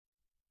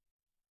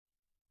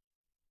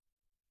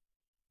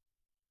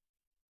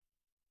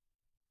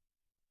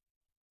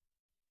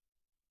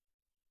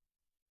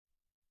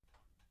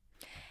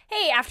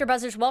Hey,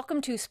 AfterBuzzers,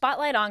 welcome to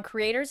Spotlight on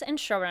Creators and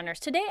Showrunners.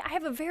 Today, I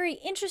have a very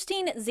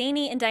interesting,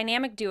 zany, and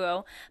dynamic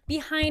duo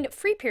behind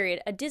Free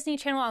Period, a Disney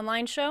Channel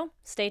online show.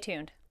 Stay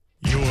tuned.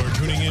 You're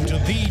tuning into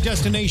the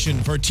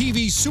destination for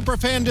TV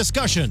superfan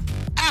discussion,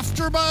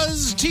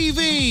 AfterBuzz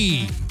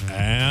TV.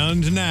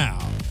 And now,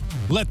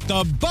 let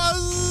the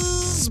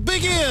buzz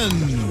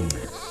begin.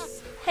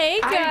 Hey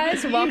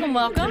guys, welcome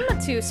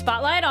to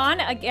Spotlight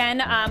On. Again,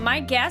 my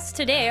guests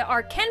today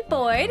are Kent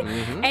Boyd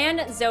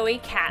and Zoe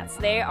Katz.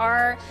 They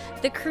are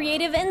the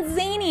creative and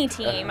zany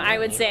team, I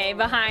would say,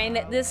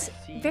 behind this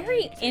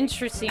very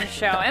interesting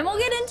show. And we'll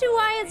get into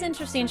why it's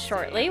interesting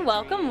shortly.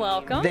 Welcome.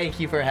 Thank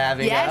you for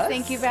having us. Yes,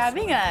 thank you for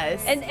having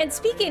us. And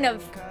speaking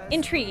of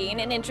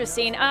intriguing and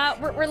interesting,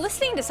 we're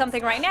listening to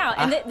something right now.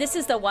 And this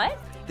is the what?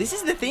 This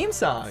is the theme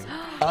song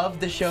of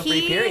the show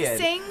Free Period. He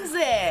sings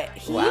it.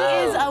 He Wow.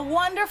 is a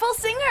wonderful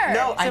singer.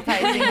 No, I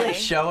think we surprisingly.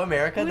 show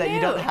America that you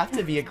don't have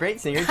to be a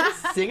great singer.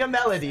 Just sing a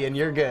melody and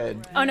you're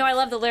good. Oh no, I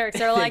love the lyrics.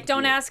 They're like, Thank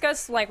don't you. ask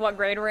us like what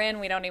grade we're in.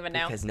 We don't even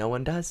know. Because no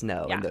one does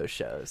know Yeah. in those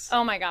shows.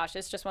 Oh my gosh,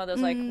 it's just one of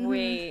those like,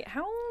 wait,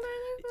 how old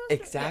are they?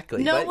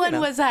 Exactly. No but, one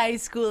was high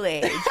school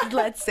age.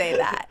 Let's say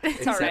that.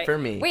 It's all Except right. for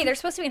me. Wait, they're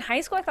supposed to be in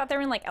high school? I thought they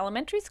were in like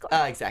elementary school.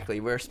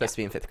 Exactly. We're supposed to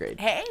be in 5th grade.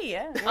 Hey,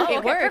 yeah. Oh, okay,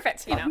 It worked.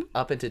 perfect. You know.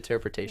 Up into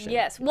interpretation.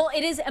 Yes. Well,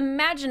 it is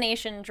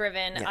imagination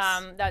driven.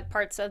 Yes.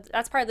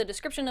 That's part of the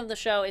description of the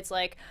show. It's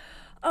like,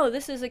 oh,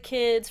 this is a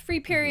kid's free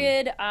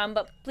period.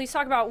 But please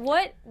talk about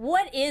what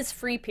is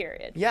free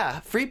period? Yeah,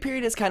 Free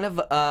Period is kind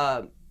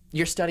of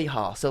your study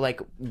hall. So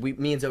like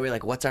me and Zoe were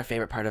like, what's our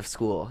favorite part of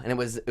school? And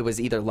it was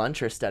either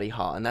lunch or study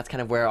hall, and that's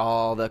kind of where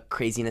all the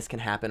craziness can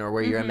happen, or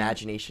where your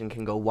imagination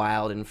can go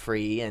wild and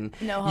free, and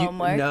No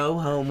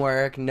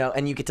homework.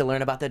 and you get to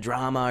learn about the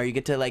drama, or you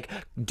get to like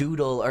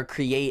doodle or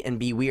create and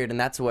be weird. And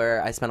that's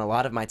where I spent a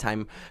lot of my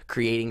time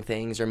creating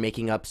things, or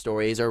making up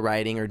stories, or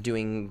writing, or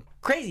doing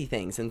crazy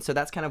things. And so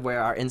that's kind of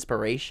where our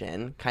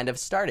inspiration kind of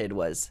started,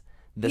 was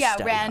the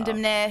study hall.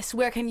 randomness.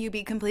 Where can you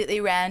be completely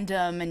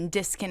random and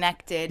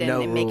disconnected and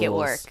No make it rules.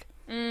 work?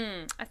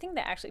 I think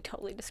that actually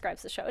totally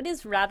describes the show. It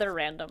is rather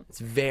random. It's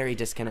very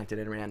disconnected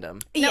and random.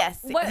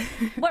 Yes.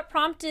 What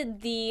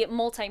prompted the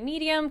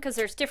multimedia? Because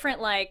there's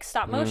different like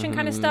stop motion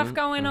kind of stuff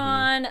going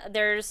on.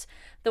 There's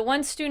the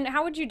one student.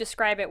 How would you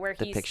describe it? Where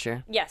he's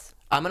picture? Yes.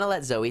 I'm gonna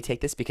let Zoe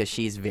take this because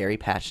she's very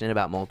passionate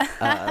about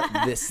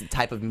this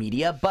type of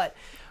media, but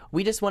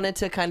we just wanted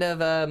to kind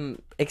of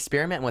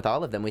experiment with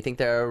all of them. We think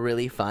they're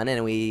really fun,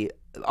 and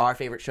our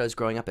favorite shows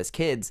growing up as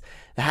kids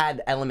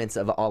had elements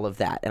of all of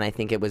that, and I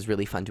think it was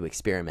really fun to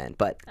experiment.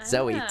 But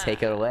Zoe,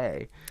 take it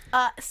away.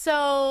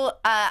 So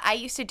I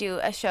used to do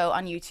a show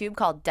on YouTube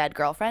called Dead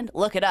Girlfriend.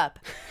 Look it up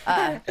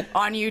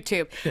on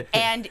YouTube.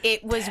 And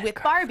it was with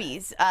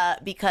Barbies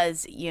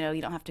because, you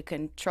don't have to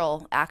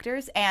control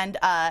actors. And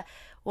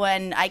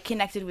when I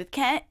connected with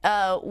Kent,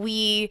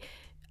 we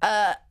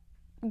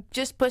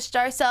just pushed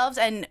ourselves,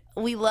 and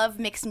we love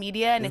mixed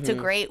media, and it's a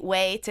great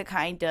way to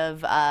kind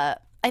of, I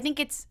think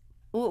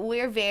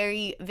we're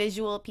very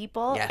visual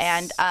people,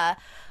 Yes.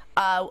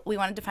 and we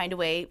wanted to find a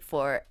way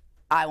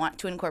I want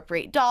to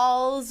incorporate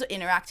dolls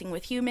interacting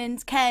with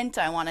humans. Kent,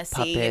 I want to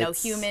see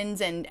Puppets.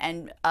 humans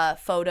and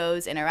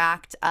photos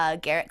interact.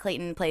 Garrett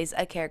Clayton plays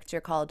a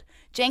character called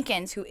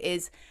Jenkins, who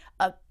is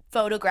a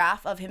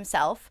photograph of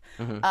himself.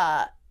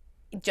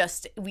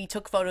 We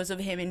took photos of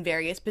him in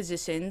various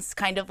positions,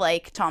 kind of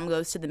like Tom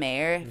Goes to the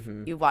Mayor.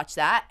 You watch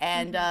that,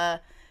 and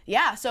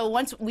so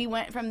once we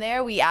went from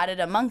there, we added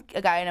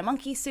a guy in a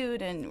monkey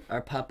suit, and Our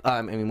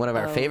one of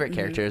our favorite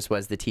characters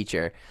was the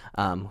teacher,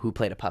 who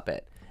played a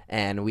puppet,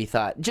 and we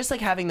thought just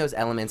like having those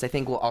elements, I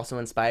think, will also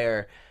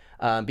inspire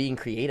being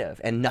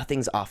creative, and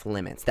nothing's off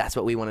limits. That's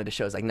what we wanted to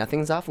show. Is like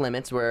nothing's off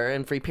limits. We're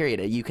in Free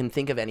Period. You can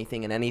think of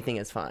anything, and anything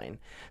is fine.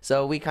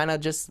 So we kind of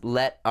just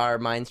let our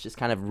minds just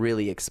kind of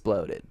really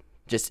exploded.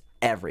 Just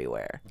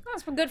everywhere. Oh,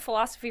 it's a good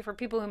philosophy for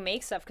people who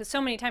make stuff, because so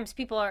many times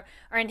people are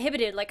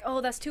inhibited, like,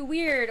 oh, that's too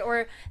weird,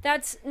 or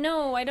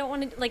no, I don't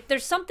want to, like,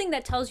 there's something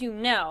that tells you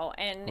no,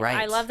 and Right.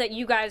 I love that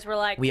you guys were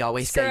like, We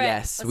always "Screw say it.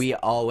 yes. We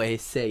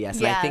always say yes.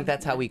 And I Yeah. think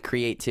that's how we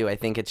create too. I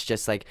think it's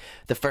just like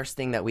the first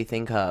thing that we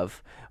think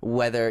of,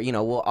 whether,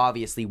 we'll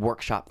obviously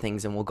workshop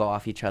things and we'll go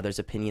off each other's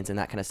opinions and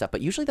that kind of stuff.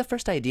 But usually the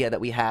first idea that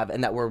we have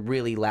and that we're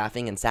really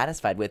laughing and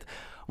satisfied with,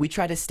 we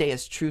try to stay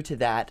as true to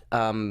that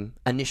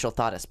initial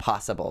thought as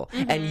possible.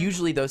 And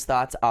usually those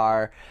thoughts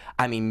are,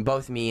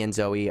 both me and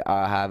Zoe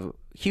have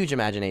huge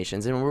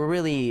imaginations, and we're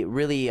really,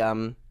 really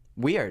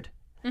weird.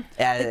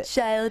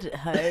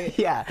 childhood.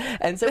 Yeah,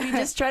 and so we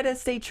just try to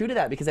stay true to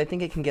that, because I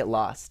think it can get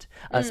lost,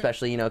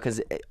 especially,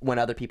 because when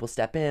other people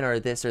step in or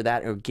this or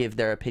that or give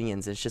their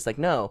opinions, it's just like,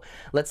 no,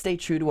 let's stay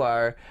true to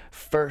our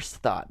first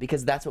thought,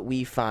 because that's what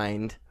we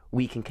find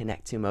we can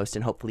connect to most,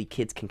 and hopefully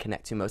kids can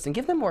connect to most, and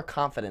give them more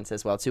confidence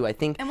as well too. I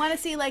think I want to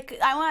see,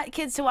 I want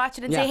kids to watch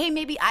it and say, hey,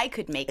 maybe I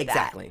could make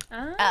exactly.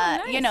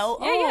 that.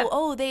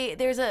 Nice.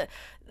 There's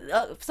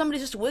somebody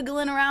just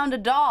wiggling around a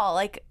doll.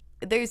 Like,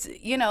 there's,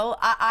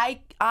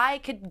 I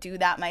could do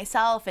that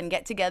myself and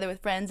get together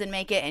with friends and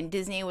make it. And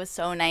Disney was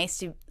so nice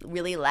to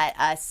really let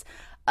us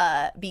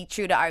be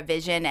true to our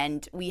vision,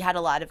 and we had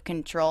a lot of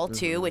control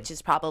too, which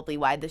is probably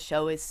why the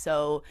show is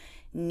so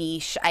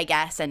niche, I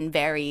guess, and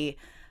very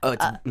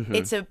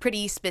it's a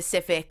pretty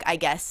specific, I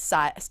guess,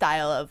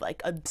 style of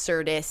like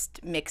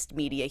absurdist mixed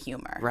media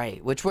humor.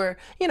 Right, which we're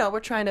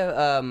trying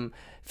to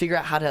figure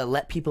out how to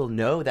let people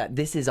know that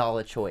this is all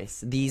a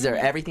choice. These are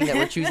everything that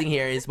we're choosing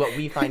here is what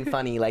we find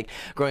funny, like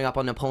growing up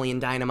on Napoleon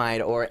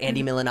Dynamite or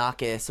Andy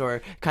Milonakis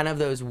or kind of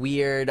those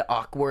weird,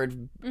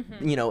 awkward,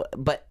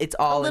 but it's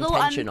all a little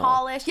intentional.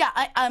 Unpolished.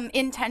 Yeah,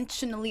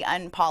 intentionally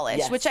unpolished,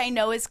 Yes. which I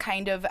know is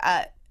kind of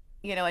a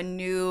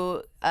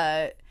new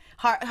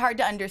hard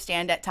to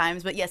understand at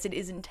times, but yes, it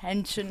is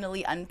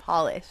intentionally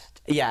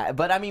unpolished. Yeah,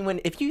 but I mean,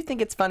 if you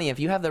think it's funny, if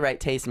you have the right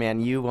taste,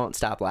 man, you won't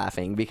stop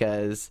laughing,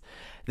 because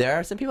there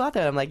are some people out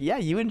there that I'm like, yeah,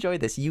 you enjoy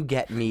this, you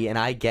get me, and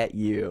I get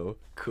you.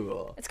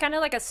 Cool. It's kind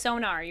of like a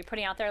sonar you're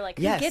putting out there, like,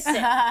 Yes. who gets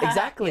it?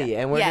 Exactly,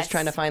 and we're Yes. just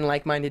trying to find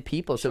like-minded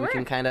people so we Sure.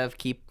 can kind of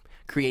keep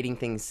creating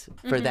things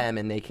for them,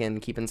 and they can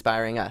keep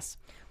inspiring us.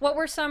 What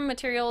were some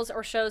materials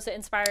or shows that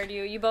inspired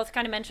you? You both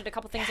kind of mentioned a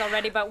couple things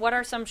already, but what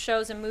are some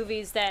shows and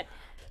movies that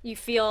you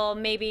feel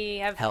maybe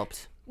have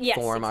Helped Yes,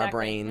 form our exactly.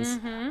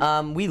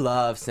 brains. We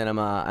love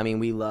cinema. I mean,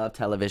 we love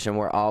television.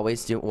 We're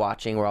always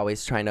watching. We're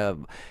always trying to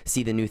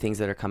see the new things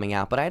that are coming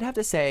out. But I'd have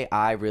to say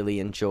I really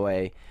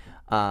enjoy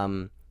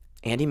Andy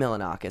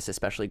Milonakis,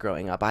 especially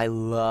growing up. I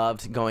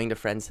loved going to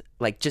friends,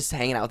 like just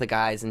hanging out with the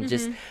guys and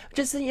just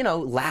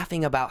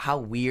laughing about how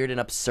weird and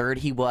absurd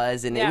he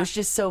was. And it was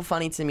just so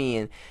funny to me.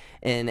 And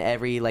in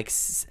every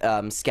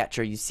sketch,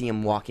 or you see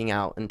him walking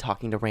out and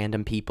talking to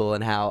random people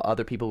and how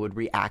other people would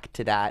react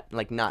to that,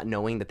 like not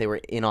knowing that they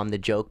were in on the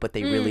joke, but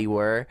they really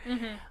were.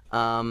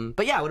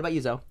 But yeah, what about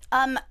you, Zoe?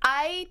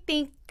 I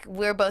think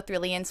we're both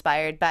really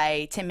inspired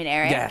by Tim and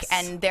Eric Yes.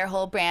 and their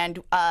whole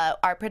brand.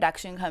 Our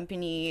production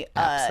company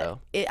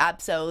it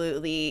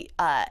absolutely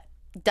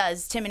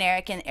does Tim and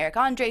Eric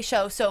Andre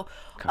show. So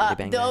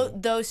Bang Bang.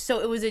 those so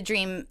it was a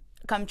dream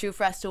come true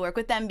for us to work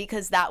with them,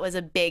 because that was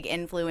a big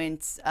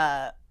influence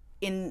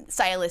in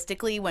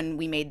stylistically when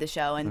we made the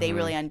show, and they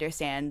really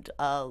understand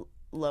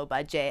low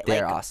budget,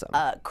 They're awesome.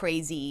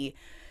 Crazy,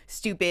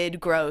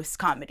 stupid, gross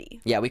comedy.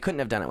 Yeah, we couldn't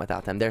have done it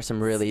without them. There's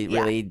some really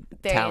very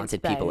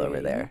talented people over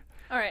inspiring. there.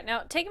 All right,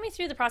 now take me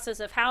through the process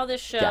of how this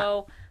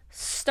show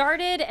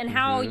started and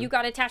how you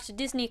got attached to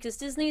Disney, because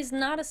Disney's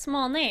not a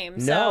small name.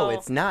 No, so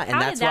it's not, and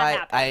how that's did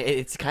that why happen?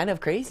 it's kind of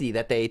crazy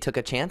that they took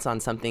a chance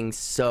on something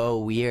so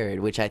weird,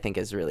 which I think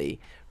is really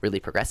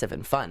progressive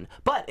and fun.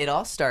 But it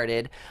all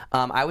started.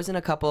 I was in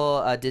a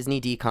couple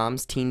Disney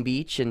DComs, Teen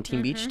Beach and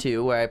Teen Beach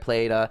 2, where I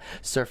played a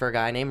surfer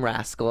guy named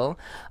Rascal.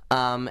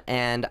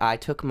 And I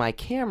took my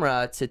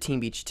camera to Teen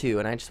Beach 2,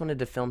 and I just wanted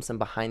to film some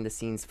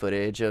behind-the-scenes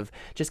footage of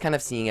just kind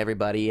of seeing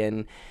everybody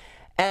and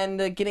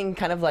getting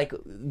kind of like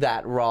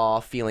that raw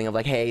feeling of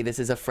like, hey, this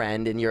is a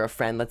friend and you're a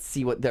friend. Let's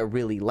see what they're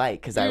really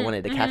like, because I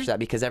wanted to catch that,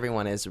 because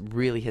everyone is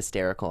really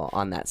hysterical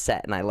on that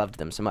set, and I loved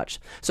them so much.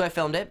 So I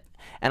filmed it,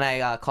 and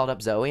I called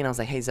up Zoe, and I was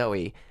like, hey,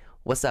 Zoe,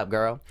 what's up,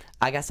 girl?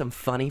 I got some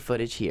funny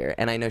footage here,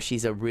 and I know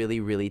she's a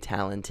really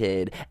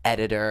talented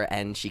editor,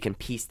 and she can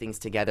piece things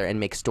together and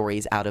make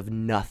stories out of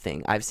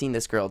nothing. I've seen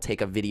this girl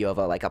take a video of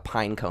a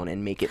pine cone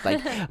and make it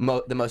like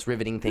the most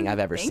riveting thing I've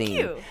ever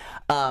seen. Thank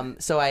you.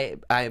 So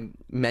I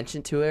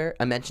mentioned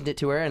it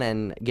to her, and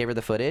then gave her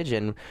the footage,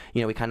 and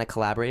we kind of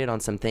collaborated on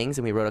some things,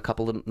 and we wrote a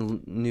couple of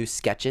new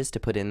sketches to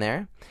put in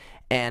there.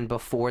 And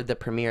before the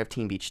premiere of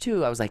Teen Beach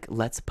 2, I was like,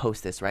 let's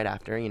post this right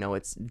after.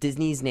 It's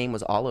Disney's name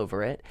was all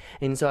over it.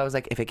 And so I was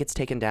like, if it gets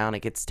taken down,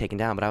 it gets taken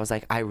down. But I was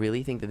like, I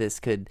really think that this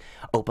could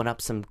open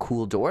up some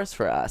cool doors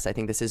for us. I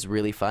think this is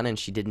really fun. And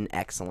she did an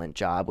excellent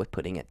job with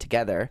putting it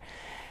together.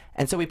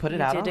 And so we put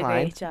it out did online.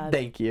 a great job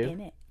Thank you.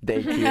 in it.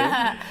 Thank you.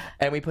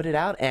 And we put it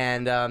out,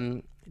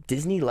 and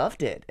Disney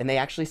loved it, and they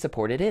actually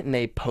supported it, and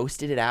they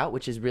posted it out,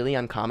 which is really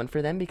uncommon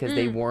for them, because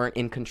they weren't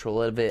in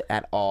control of it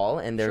at all,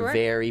 and they're Sure.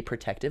 very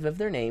protective of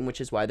their name,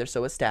 which is why they're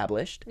so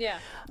established. Yeah.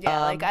 Yeah,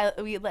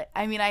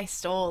 I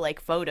stole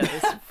photos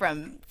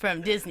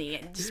from Disney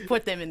and just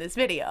put them in this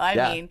video.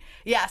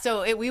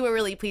 So we were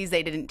really pleased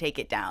they didn't take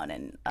it down,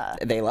 and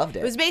They loved it.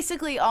 it was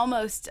basically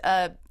almost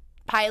a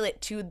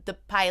pilot to the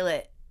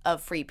pilot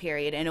of Free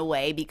Period in a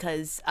way,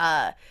 because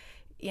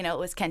it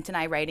was Kent and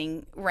I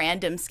writing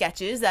random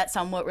sketches that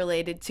somewhat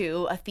related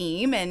to a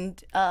theme,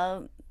 and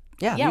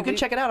you can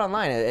check it out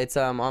online. It's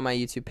on my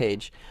YouTube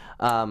page.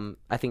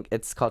 I think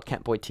it's called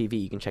Kent Boyd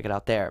TV. You can check it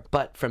out there.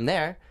 But from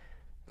there,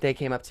 they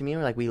came up to me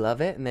and were like, we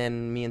love it. And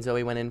then me and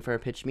Zoe went in for a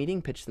pitch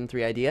meeting, pitched them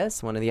 3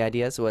 ideas. One of the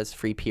ideas was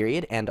Free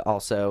Period, and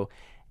also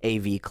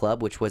AV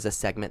Club, which was a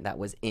segment that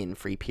was in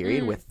Free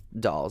Period with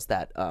dolls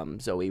that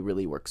Zoe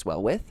really works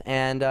well with.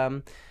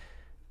 And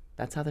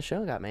that's how the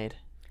show got made.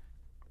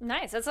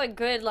 Nice. That's a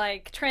good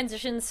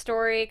transition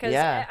story, because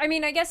Yeah. I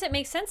mean, I guess it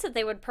makes sense that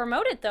they would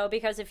promote it though,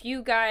 because if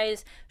you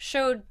guys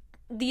showed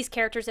these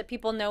characters that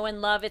people know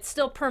and love, it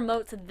still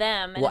promotes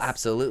them. And Well,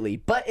 absolutely.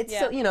 But it's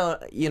still,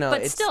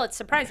 But still, it's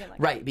surprising.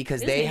 right,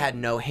 because they Disney. had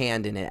no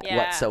hand in it Yeah.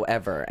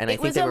 whatsoever. And I it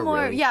think was they a were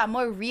more really...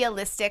 more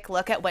realistic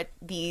look at what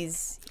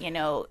these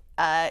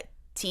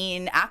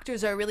teen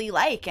actors are really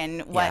like,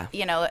 and what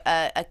you know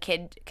a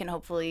kid can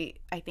hopefully,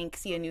 I think,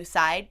 see a new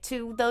side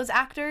to those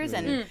actors,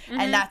 and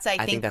that's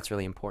I think that's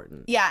really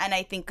important. Yeah, and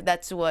I think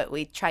that's what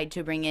we tried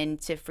to bring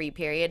into Free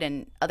Period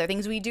and other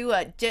things. We do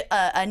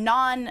a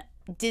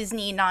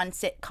non-Disney,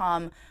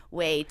 non-sitcom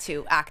way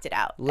to act it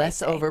out.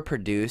 Less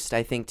overproduced,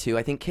 I think, too.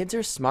 I think kids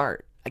are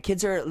smart.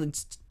 Kids are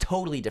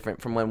totally different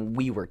from when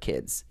we were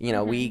kids. You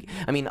know,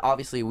 I mean,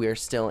 obviously we're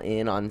still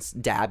in on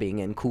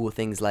dabbing and cool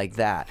things like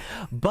that.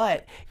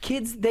 But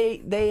kids,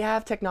 they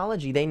have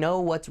technology. They know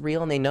what's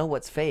real and they know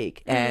what's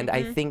fake. And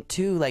I think,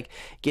 too, like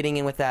getting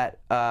in with that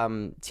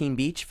Teen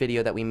Beach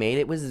video that we made,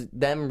 it was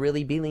them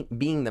really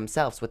being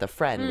themselves with a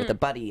friend, with a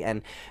buddy.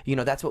 And, you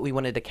know, that's what we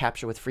wanted to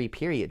capture with Free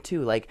Period,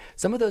 too. Like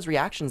some of those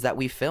reactions that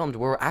we filmed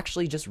were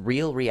actually just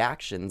real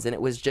reactions. And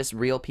it was just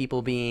real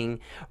people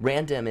being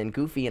random and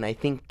goofy. And I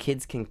think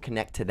kids can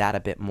connect to that a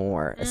bit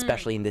more,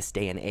 especially in this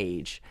day and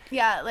age.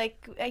 Yeah,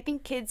 like I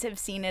think kids have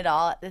seen it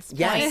all at this point.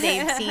 Yes.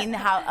 They've seen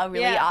how a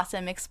really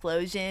awesome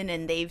explosion,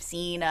 and they've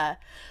seen I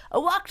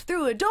walked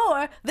through a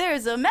door,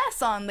 there's a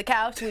mess on the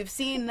couch. We've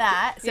seen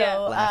that.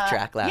 So laugh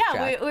track.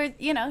 We're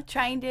you know,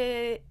 trying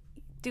to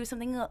do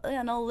something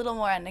a little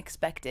more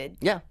unexpected.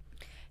 Yeah.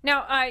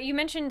 Now, you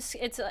mentioned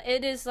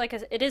it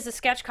is a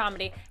sketch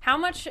comedy. How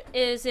much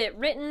is it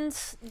written,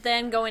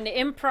 then going to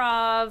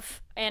improv,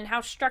 and how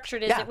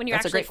structured is it when you're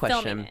actually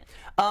filming it?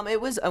 It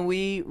was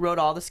we wrote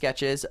all the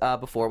sketches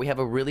before. We have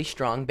a really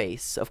strong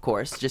base, of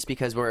course, just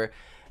because we're,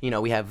 you know,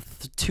 we have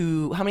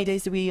how many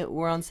days did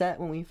were on set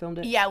when we filmed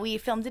it? Yeah, we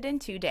filmed it in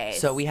 2 days.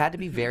 So we had to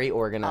be very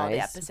organized. All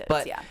the episodes,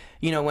 but,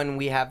 you know, when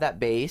we have that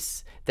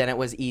base, then it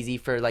was easy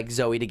for, like,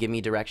 Zoe to give me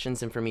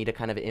directions and for me to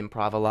kind of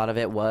improv. A lot of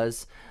it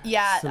was.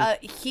 Yeah,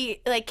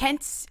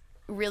 Kent's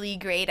really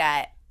great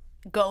at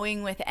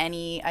going with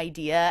any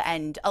idea,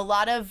 and a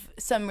lot of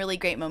some really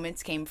great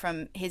moments came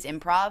from his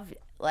improv,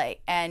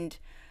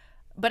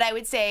 but I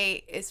would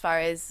say, as far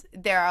as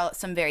there are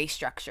some very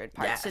structured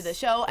parts to the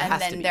show,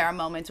 and then there are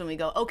moments when we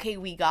go, okay,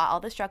 we got all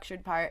the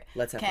structured part.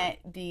 Let's have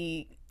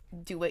fun.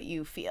 Do what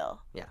you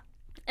feel. Yeah.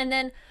 And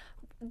then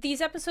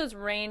these episodes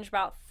range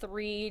about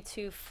 3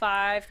 to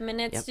 5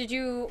 minutes. Yep. Did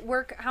you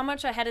work, how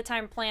much ahead of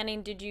time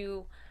planning did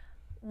you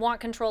want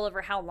control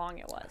over how long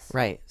it was?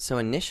 Right. So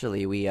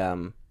initially we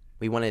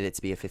wanted it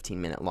to be a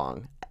 15-minute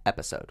long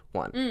episode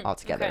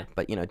altogether. Okay.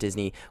 But, you know,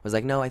 Disney was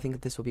like, no, I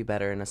think this will be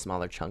better in a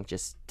smaller chunk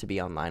just to be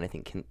online. I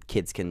think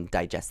kids can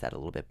digest that a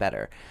little bit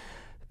better.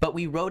 But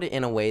we wrote it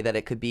in a way that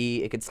it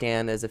could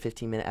stand as a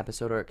 15-minute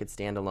episode, or it could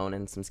stand alone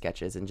in some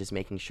sketches, and just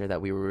making sure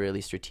that we were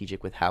really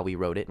strategic with how we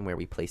wrote it and where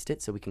we placed it,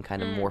 so we can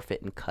kind of morph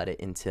it and cut it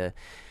into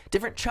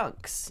different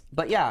chunks.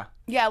 But yeah.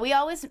 Yeah, we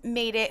always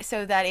made it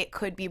so that it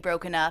could be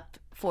broken up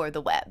for the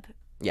web.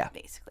 Yeah.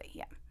 Basically,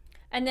 yeah.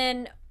 And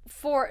then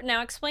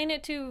now explain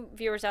it to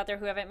viewers out there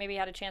who haven't maybe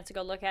had a chance to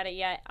go look at it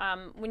yet.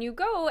 When you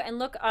go and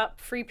look up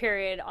Free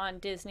Period on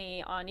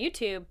Disney on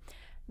YouTube,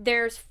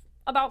 there's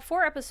about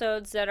 4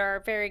 episodes that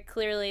are very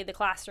clearly the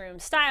classroom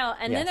style,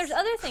 and then there's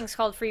other things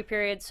called Free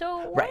Period.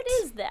 So what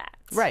is that?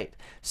 Right.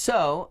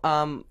 So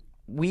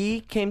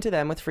we came to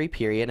them with Free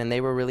Period, and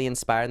they were really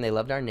inspired, and they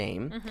loved our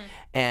name.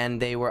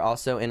 And they were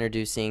also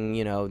introducing,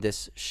 you know,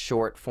 this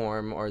short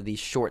form, or these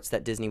shorts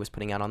that Disney was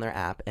putting out on their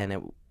app,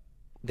 and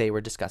they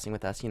were discussing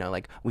with us, you know,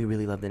 like, we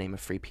really love the name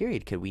of Free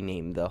Period. Could we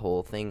name the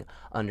whole thing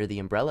under the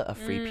umbrella of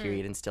Free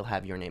Period and still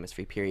have your name as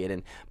Free Period?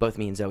 And both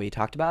me and Zoe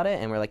talked about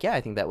it, and we're like, yeah, I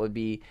think that would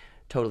be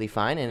totally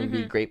fine, and it'd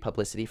be great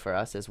publicity for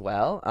us as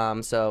well.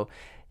 So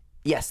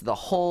yes, the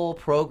whole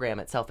program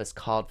itself is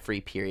called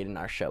Free Period, and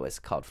our show is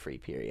called Free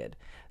Period.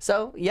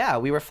 So yeah,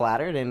 we were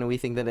flattered, and we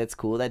think that it's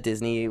cool that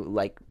Disney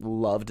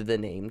loved the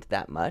name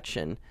that much,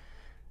 and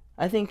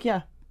I think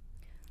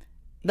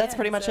that's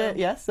pretty much it.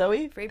 Yes,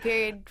 Zoe? Free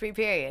Period, Free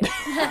Period.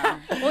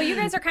 Well, you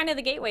guys are kind of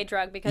the gateway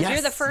drug, because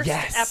you're the first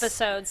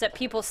episodes that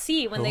people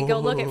see when they go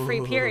look at Free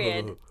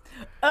Period.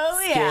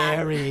 Oh, yeah.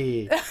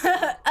 Scary.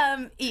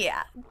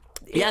 Yeah.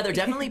 Yeah, they're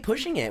definitely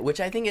pushing it, which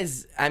I think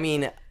is, I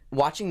mean,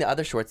 watching the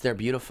other shorts, they're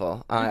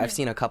beautiful. I've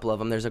seen a couple of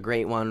them. There's a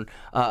great one.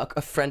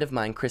 A friend of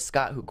mine, Chris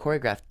Scott, who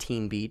choreographed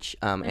Teen Beach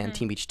and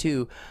Teen Beach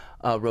 2,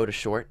 wrote a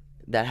short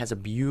that has a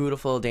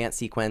beautiful dance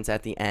sequence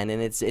at the end,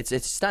 and it's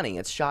stunning.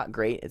 It's shot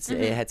great.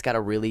 It's got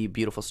a really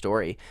beautiful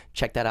story.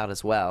 Check that out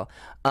as well.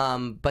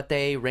 But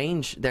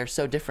they're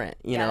so different,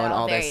 you know, and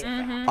all this.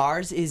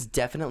 Ours is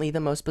definitely the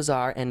most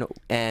bizarre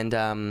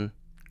and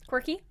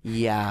quirky?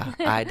 Yeah,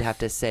 I'd have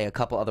to say a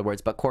couple other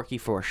words, but quirky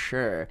for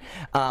sure.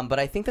 But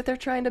I think that they're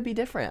trying to be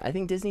different. I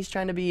think Disney's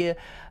trying to get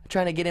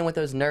in with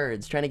those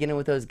nerds, trying to get in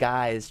with those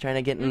guys, trying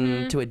to get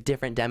into a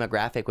different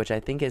demographic, which I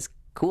think is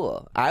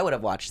cool. I would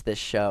have watched this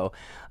show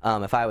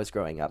if I was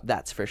growing up,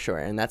 that's for sure.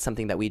 And that's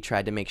something that we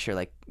tried to make sure,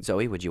 like,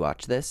 Zoe, would you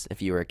watch this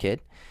if you were a kid?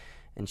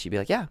 And she'd be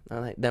like, yeah.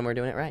 I'm like, then we're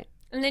doing it right.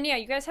 And then, yeah,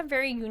 you guys have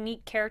very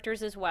unique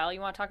characters as well.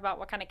 You want to talk about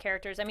what kind of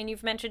characters? I mean,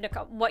 you've mentioned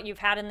what you've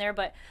had in there,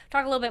 but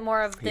talk a little bit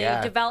more of the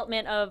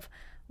development of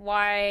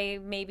why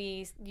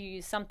maybe you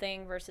use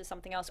something versus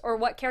something else, or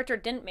what character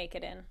didn't make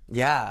it in?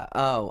 Yeah.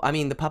 Oh, I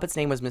mean, the puppet's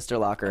name was Mr.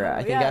 Locker. I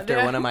think yeah, after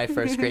yeah. one of my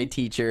first grade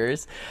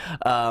teachers.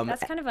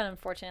 That's kind of an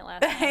unfortunate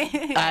last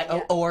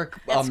name. Or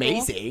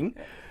amazing.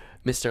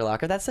 Mr.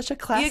 Locker. That's such a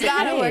classic You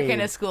gotta work name.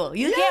 in a school.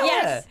 You can't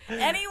Yes. work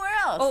anywhere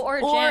else. Oh, or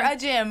a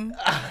gym.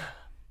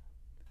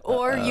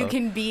 Or you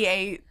can be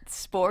a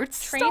sports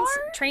star.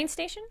 Train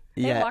station?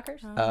 They have Yeah.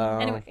 lockers?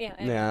 Anyway, yeah.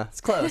 Yeah, it's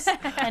close.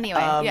 Anyway,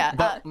 yeah.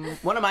 But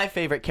one of my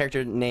favorite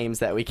character names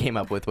that we came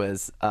up with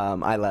was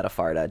I Let a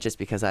Farta, just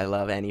because I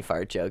love any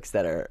fart jokes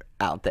that are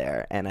out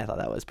there, and I thought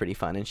that was pretty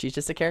fun. And she's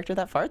just a character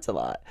that farts a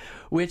lot,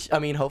 which, I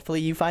mean, hopefully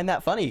you find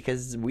that funny,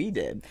 because we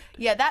did.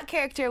 Yeah, that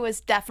character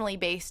was definitely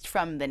based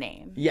from the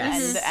name.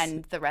 Yes.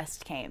 And the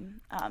rest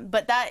came.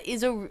 But that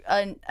is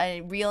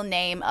a real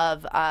name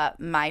of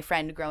my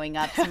friend growing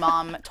up. His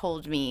mom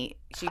told me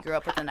she grew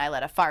up with an I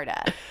Let a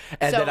Farta.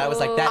 And then I was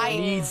like, that I-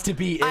 needs to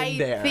be in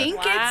there. I think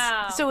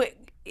Wow. it's so.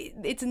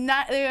 It's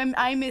not.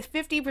 I'm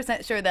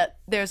 50% sure that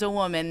there's a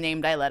woman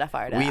named Iletta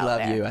Farda. We out love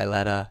there. you,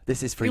 Iletta.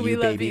 This is for We you,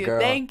 love baby you.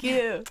 girl. Thank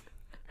you.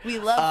 We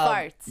love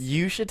farts.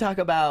 You should talk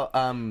about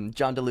John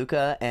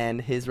DeLuca and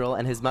his role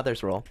and his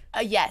mother's role.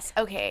 Yes.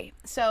 Okay.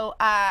 So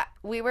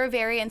we were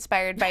very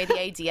inspired by the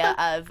idea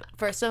of,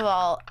 first of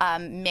all,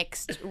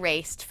 mixed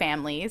raced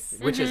families.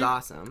 Which is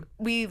awesome.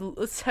 We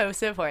so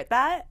support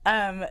that.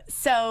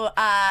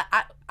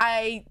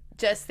 I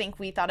just think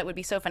we thought it would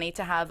be so funny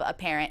to have a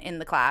parent in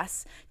the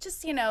class,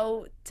 just, you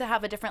know, to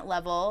have a different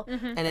level.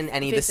 And in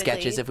any of the Physically.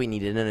 sketches, if we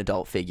needed an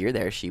adult figure,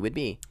 there she would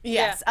be.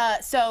 Yes.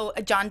 So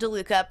John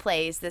DeLuca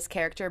plays this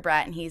character,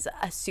 Brett, and he's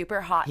a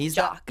super hot He's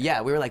jock.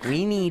 yeah, we were like,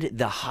 we need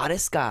the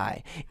hottest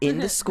guy in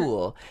the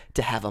school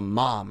to have a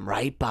mom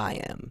right by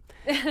him.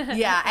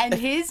 Yeah, and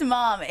his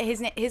mom,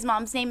 his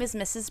mom's name is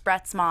Mrs.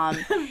 Brett's mom.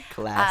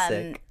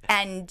 Classic.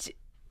 And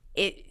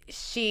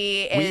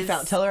she We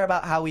is. tell her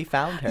about how we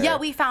found her. Yeah,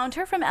 we found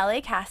her from LA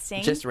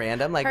casting. Just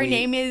random, like her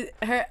name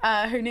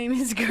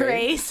is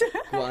Grace.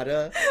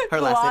 Guada.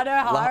 Her last name.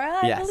 Guadalajara,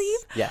 I yes. believe.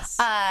 Yes.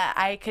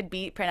 I could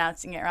be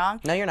pronouncing it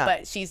wrong. No, you're not.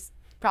 But she's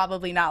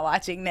probably not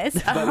watching this.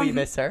 But we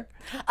miss her.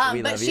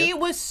 We But love she you.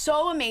 was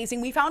so amazing.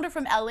 We found her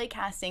from LA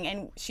casting,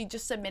 and she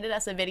just submitted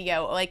us a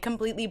video, like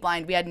completely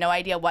blind. We had no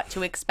idea what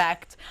to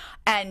expect,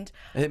 and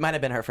It might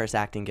have been her first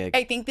acting gig.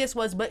 I think this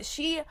was. But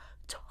she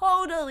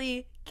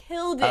totally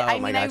killed it. Oh I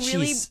my mean, God, I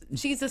really, she's-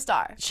 she's a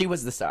star. She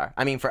was the star.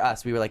 I mean, for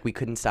us, we were like, we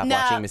couldn't stop No,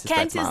 watching Mrs. Kent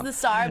Brett's is mom. the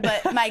star,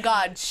 but my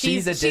God,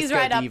 She's a disco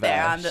right up diva.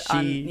 there on the.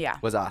 She yeah,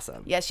 was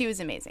awesome. yeah, she was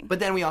amazing. But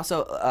then we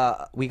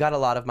also we got a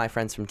lot of my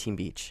friends from Team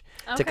Beach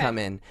to Okay. come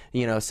in.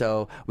 You know,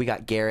 so we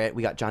got Garrett,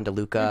 we got John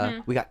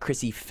DeLuca, we got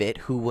Chrissy Fit,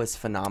 who was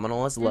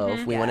phenomenal as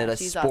Loaf. We Yeah, wanted a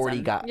she's sporty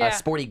awesome. guy, Yeah. a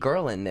sporty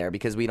girl in there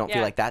because we don't feel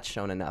Yeah. like that's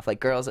shown enough. Like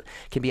girls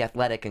can be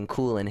athletic and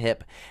cool and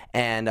hip.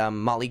 And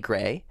Molly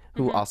Gray,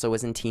 who also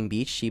was in Team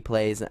Beach, she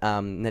plays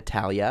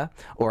Natalia,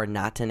 or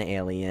Not an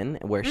Alien,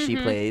 where she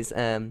plays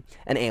an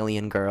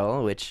alien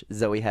girl, which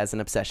Zoe has an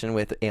obsession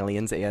with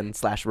aliens and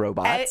 /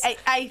 robots.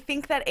 I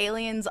think that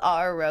aliens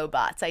are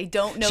robots. I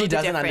don't know. She the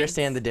doesn't difference.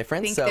 understand the I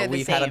difference, think so they're the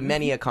we've had same.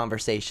 many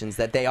conversations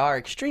that they are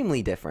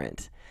extremely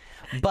different.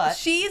 But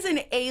She's an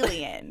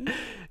alien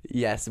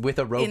yes, with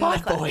a in the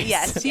robot class. voice.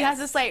 Yes, she has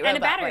a slight And a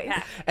robot battery voice.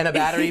 pack. And a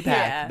battery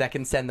pack Yeah. that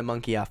can send the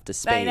monkey off to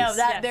space. I know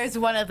that Yes. there's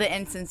one of the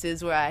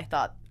instances where I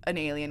thought an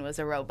alien was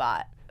a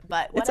robot,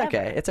 but It's whatever.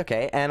 okay. It's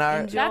okay. And our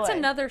Enjoy. That's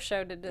another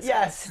show to discuss.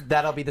 yes,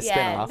 that'll be the Yes.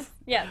 spinoff.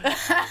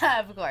 Yeah.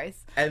 Of course.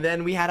 And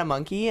then we had a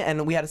monkey,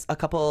 and we had a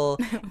couple.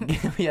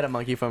 We had a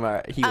monkey from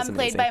our. He was Played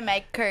amazing. by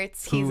Mike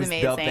Kurtz. He's Who's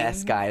amazing. the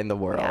best guy in the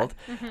world.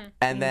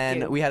 And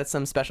then you. we had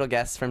some special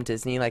guests from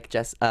Disney, like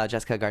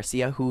Jessica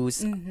Garcia,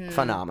 who's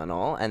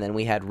phenomenal. And then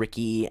we had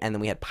Ricky, and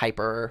then we had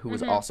Piper, who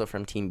was also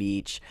from Team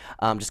Beach,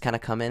 just kind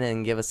of come in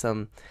and give us a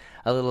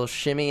little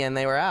shimmy, and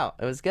they were out.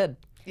 It was good.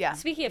 Yeah.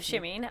 Speaking of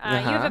shimmying, you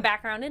have a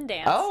background in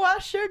dance. Oh, I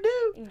sure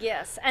do.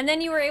 Yes, and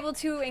then you were able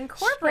to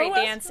incorporate Show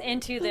us. dance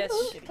into this.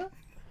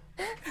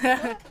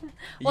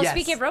 Well, Yes.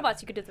 speaking of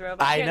robots, you could do the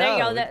robots. I Here, know. There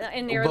you go. That,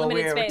 in your but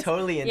limited we're space.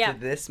 totally into Yeah.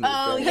 this movie.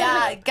 Oh right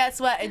yeah. Guess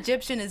what?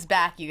 Egyptian is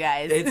back, you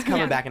guys. It's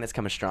coming Yeah. back, and it's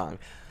coming strong.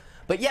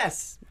 But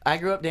yes, I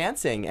grew up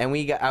dancing, and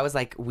I was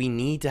like, we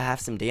need to have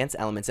some dance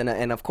elements,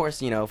 and of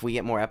course, you know, if we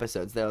get more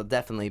episodes, there'll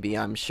definitely be,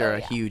 I'm sure, Oh, a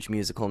yeah. huge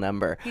musical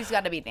number. He's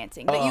got to be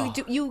dancing, but Oh.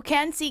 you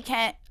can see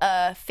Kent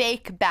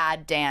fake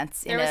bad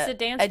dance in There was a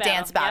dance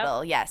battle,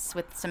 battle, yes,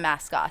 with some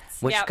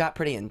mascots. Which Yep. got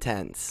pretty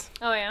intense.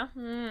 Oh yeah.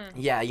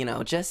 Yeah, you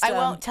know, just I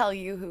won't tell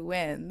you who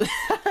wins.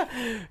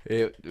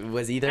 It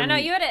was either. I know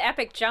you had an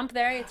epic jump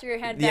there. You threw your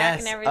head back Yes.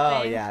 and everything.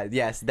 Oh yeah.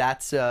 Yes.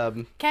 That's.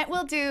 Kent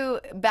will do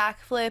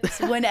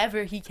backflips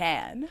whenever he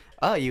can.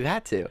 Oh, you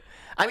had to.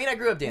 I mean, I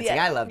grew up dancing.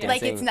 Yeah. I love dancing.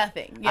 Like it's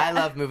nothing. Yeah. I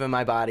love moving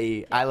my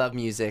body. I love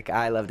music.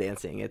 I love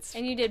dancing.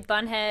 And you did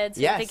Bunheads.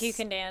 Yes. I think you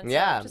can dance.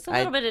 Yeah. So just a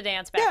little bit of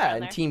dance background Yeah,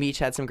 there. and Teen Beach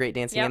had some great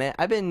dancing in it.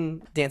 I've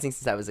been dancing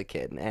since I was a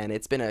kid, and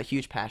it's been a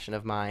huge passion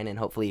of mine, and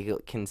hopefully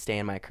it can stay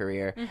in my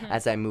career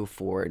as I move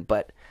forward.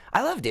 But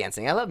I love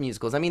dancing. I love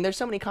musicals. I mean, there's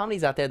so many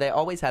comedies out there. They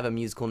always have a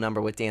musical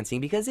number with dancing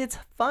because it's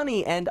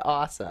funny and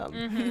awesome.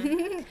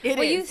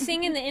 Well, you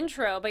sing in the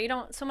intro, but you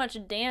don't so much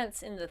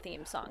dance in the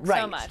theme song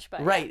Right. so much.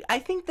 But right. I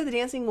think that the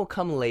dancing will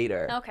come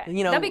later. Okay.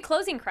 You know, that'll be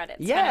closing credits.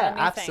 yeah, kind of a new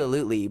thing.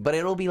 absolutely. But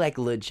it'll be like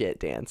legit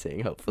dancing,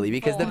 hopefully,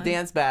 because the Full on.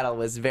 dance battle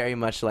was very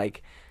much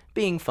like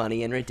being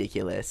funny and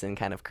ridiculous and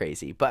kind of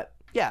crazy. But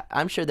yeah,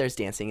 I'm sure there's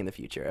dancing in the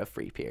future, a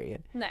free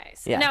period.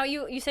 Nice. Yeah. Now,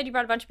 you said you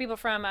brought a bunch of people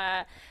from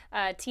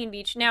Teen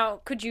Beach.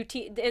 Now, could you?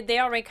 They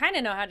already kind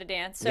of know how to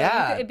dance, so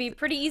Yeah. it'd be a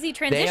pretty easy They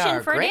transition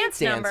are for a great dance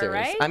dancers. number,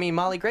 right? I mean,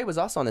 Molly Gray was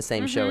also on the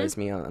same show as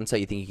me on So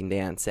You Think You Can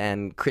Dance,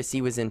 and Chrissy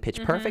was in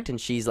Pitch Perfect,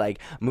 and she's like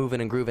moving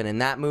and grooving in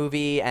that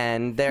movie,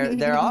 and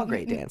they're all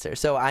great dancers.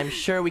 So I'm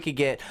sure we could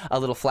get a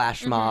little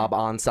flash mob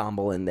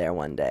ensemble in there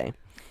one day.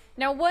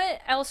 Now, what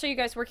else are you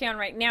guys working on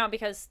right now?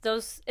 Because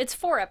it's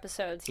 4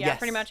 episodes, yeah, Yes.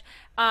 pretty much.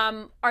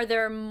 Are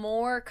there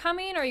more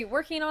coming? Are you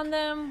working on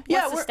them?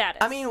 Yeah, What's the status?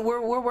 I mean,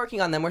 we're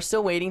working on them. We're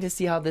still waiting to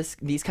see how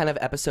these kind of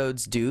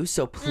episodes do.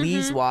 So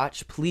please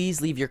watch.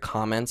 Please leave your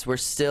comments. We're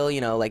still,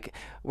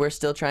 we're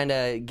still trying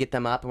to get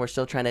them up, and we're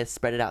still trying to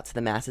spread it out to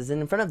the masses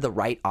and in front of the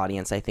right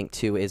audience. I think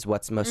too is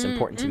what's most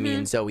important to me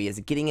and Zoe is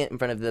getting it in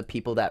front of the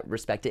people that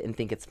respect it and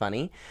think it's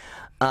funny.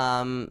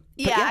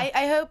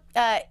 I hope.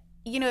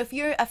 If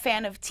you're a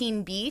fan of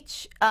Teen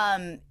Beach,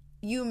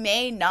 you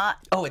may not.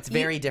 Oh, it's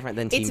very different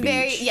than Teen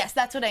Beach. Yes,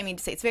 that's what I mean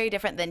to say. It's very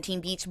different than Teen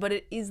Beach, but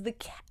it is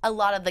a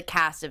lot of the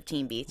cast of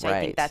Teen Beach. I Right.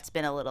 think that's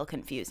been a little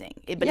confusing,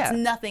 but Yeah. it's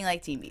nothing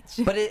like Teen Beach.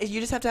 But you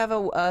just have to have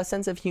a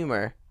sense of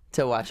humor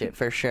to watch it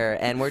for sure.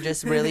 And we're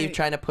just really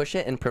trying to push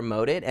it and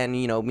promote it. And,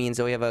 me and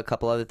Zoe have a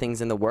couple other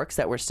things in the works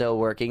that we're still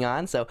working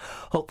on. So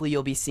hopefully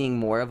you'll be seeing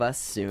more of us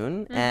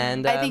soon.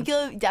 And I think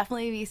you'll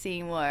definitely be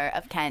seeing more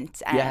of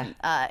Kent and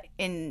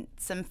in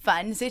some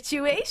fun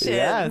situations.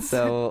 yeah.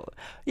 So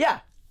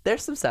yeah,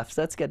 there's some stuff.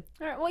 So that's good.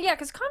 All right, well, yeah,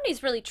 because comedy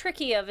is really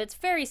tricky. It's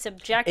very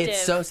subjective.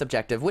 It's so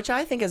subjective, which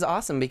I think is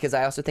awesome because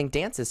I also think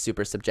dance is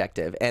super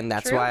subjective. And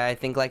that's True. why I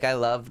think I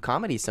love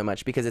comedy so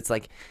much because it's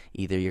like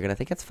either you're going to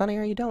think it's funny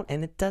or you don't.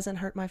 And it doesn't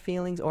hurt my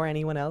feelings or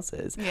anyone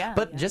else's. Yeah,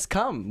 but just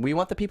come. We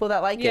want the people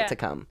that like it to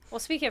come. Well,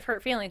 speaking of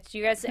hurt feelings, do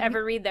you guys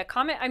ever read the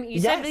comment? I mean, you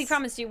said the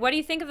comments. What do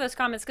you think of those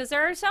comments? Because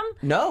there are some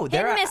hit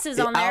and misses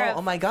on there.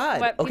 Oh my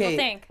God. What Okay, people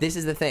think. this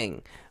is the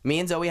thing. Me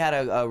and Zoe had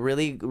a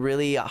really,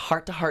 really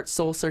heart-to-heart,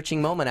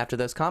 soul-searching moment after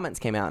those comments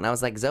came out. And I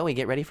was like, Zoe,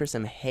 get ready for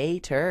some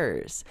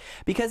haters.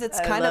 Because it's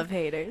kind love of...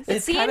 haters.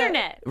 It's the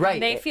internet. Right.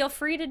 They feel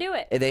free to do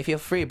it. They feel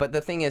free. But the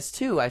thing is,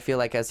 too, I feel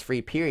like as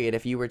free period,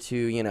 if you were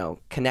to,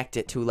 connect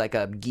it to like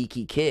a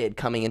geeky kid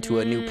coming into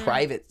a new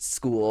private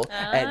school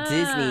at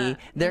Disney,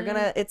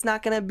 it's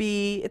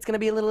going to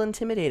be a little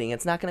intimidating.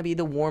 It's not going to be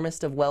the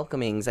warmest of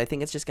welcomings. I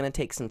think it's just going to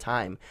take some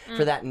time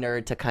for that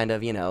nerd to kind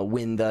of,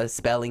 win the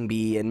spelling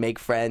bee and make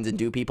friends and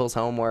do people's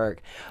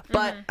homework.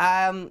 But,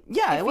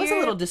 it was a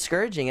little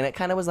discouraging, and it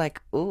kind of was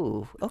like,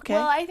 ooh, okay.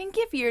 Well, I think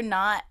if you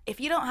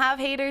don't have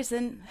haters,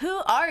 then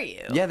who are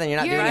you? Yeah, then you're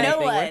not doing no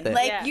anything one. with it.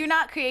 Like Yeah. you're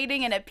not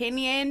creating an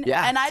opinion.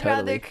 Yeah, and I'd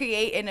rather totally.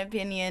 create an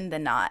opinion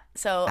than not.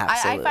 So I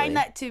Absolutely. find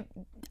that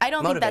I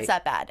don't think Motivate. that's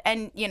that bad.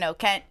 And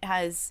Kent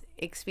has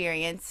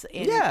experience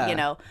in Yeah.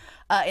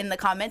 in the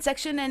comment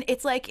section, and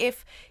it's like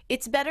if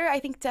it's better, I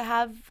think, to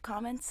have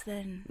comments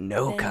than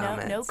No than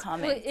comments. No Well,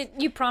 comments.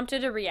 you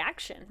prompted a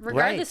reaction,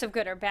 regardless of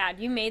good or bad.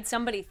 You made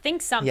somebody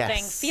think something,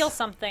 Yes. feel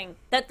something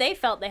that they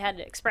felt they had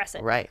to express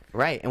it. Right,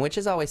 and which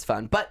is always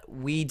fun. But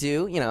we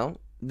do,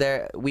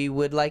 we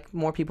would like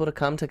more people to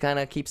come to kind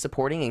of keep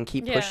supporting and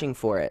keep pushing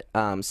for it.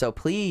 So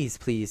please,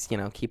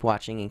 keep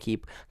watching and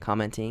keep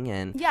commenting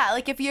and Yeah,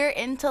 like if you're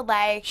into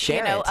like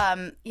Share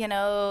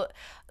it.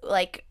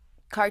 Like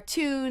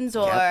cartoons,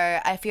 or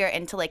if you're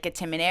into like a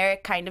Tim and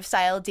Eric kind of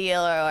style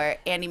deal, or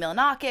Andy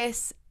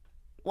Milonakis,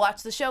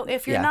 watch the show.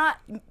 If you're not,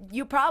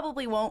 you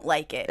probably won't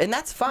like it, and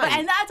that's fine.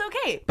 and that's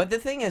okay. But the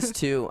thing is,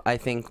 too, I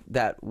think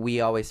that we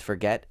always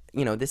forget,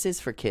 this is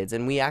for kids,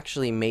 and we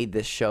actually made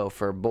this show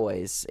for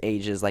boys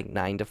ages like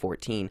 9 to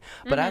 14.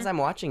 But as I'm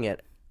watching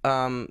it,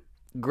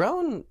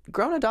 grown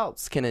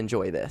adults can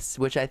enjoy this,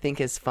 which I think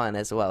is fun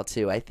as well,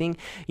 too. I think,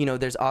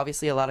 there's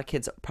obviously a lot of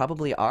kids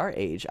probably our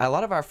age. A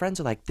lot of our friends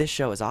are like, this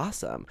show is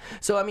awesome.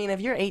 So, I mean,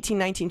 if you're 18,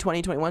 19,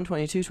 20, 21,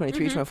 22,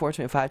 23, 24,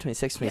 25,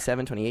 26,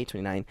 27, 28,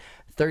 29,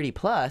 30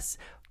 plus,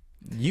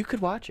 you could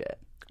watch it.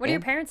 What do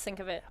your parents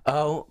think of it?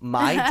 Oh,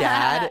 my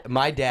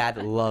dad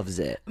loves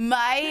it.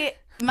 My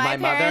My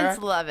parents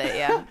mother- love it.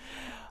 Yeah.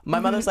 My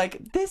mother's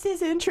like, this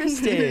is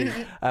interesting.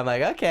 I'm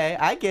like, okay,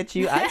 I get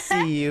you. I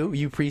see you,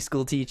 you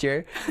preschool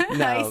teacher.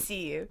 No, I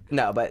see you.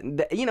 No, but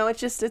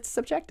it's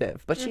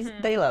subjective. But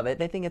they love it.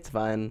 They think it's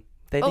fun.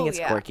 They think it's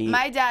quirky.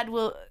 My dad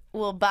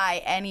will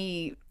buy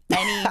any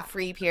any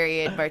free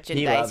period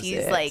merchandise. loves He's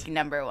it. like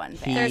 #1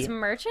 fan. There's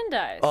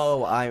merchandise.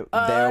 Oh,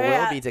 there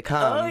will be to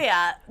come. Oh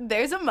yeah,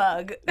 there's a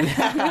mug. All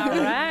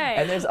right.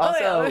 And there's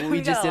also, yeah, we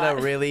we just got did a a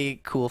lot.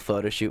 really cool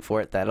photo shoot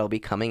for it that'll be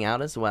coming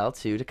out as well,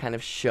 too, to kind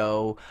of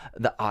show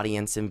the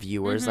audience and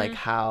viewers, like,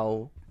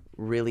 how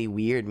really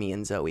weird me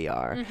and Zoe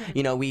are.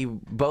 You know, we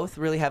both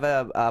really have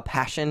a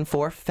passion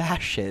for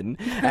fashion,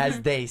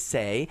 as they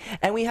say,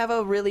 and we have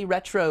a really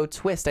retro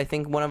twist. I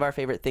think one of our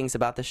favorite things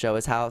about the show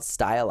is how it's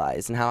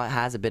stylized and how it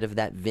has a bit of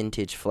that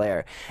vintage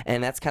flair,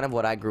 and that's kind of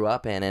what I grew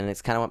up in, and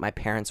it's kind of what my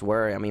parents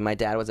were. I mean, my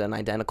dad was an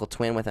identical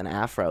twin with an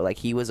afro. Like,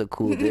 he was a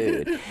cool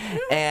dude.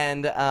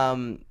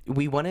 And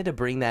we wanted to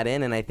bring that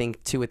in, and I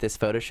think, too, with this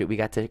photo shoot, we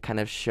got to kind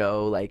of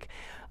show, like,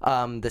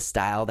 the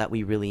style that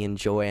we really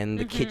enjoy and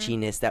the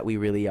kitschiness that we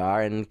really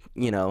are. And,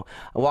 you know,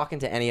 walk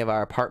into any of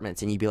our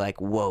apartments and you'd be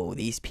like, whoa,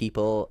 these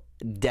people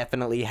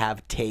definitely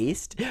have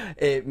taste.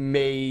 It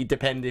may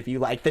depend if you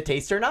like the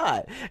taste or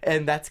not.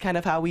 And that's kind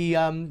of how we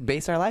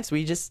base our lives.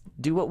 We just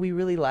do what we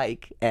really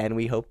like, and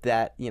we hope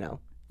that, you know,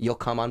 you'll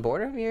come on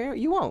board or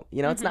you won't.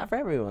 You know, it's not for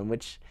everyone,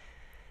 which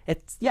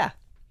it's, yeah,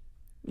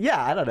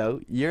 I don't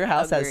know. Your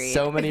house has Agreed.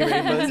 so many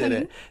rainbows in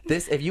it.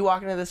 If you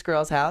walk into this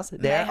girl's house,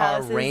 there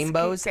house are is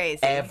rainbows crazy.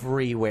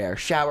 everywhere.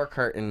 Shower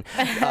curtain,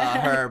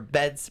 her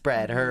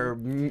bedspread, her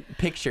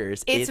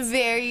pictures. It's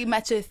very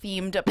much a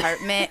themed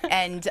apartment,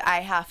 and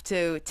I have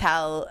to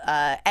tell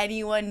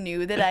anyone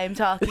new that I'm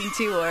talking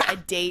to or a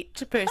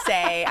date per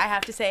se, I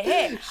have to say,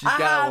 hey, I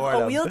gotta have warn a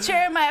 'em.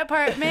 wheelchair in my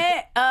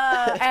apartment,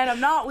 and I'm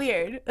not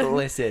weird.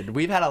 Listen,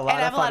 we've had a lot And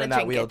I of have a fun lot in of that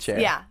trinkets. wheelchair.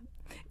 Yeah.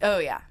 Oh,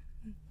 yeah.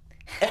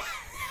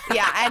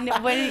 Yeah,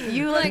 and when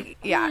you like,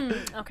 yeah.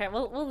 Okay,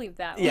 we'll leave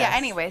that. Yes. Yeah,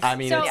 anyways. I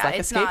mean, So- it's Yeah, like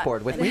it's a not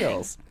skateboard with anything.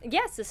 wheels.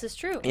 Yes, this is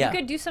true. Yeah. You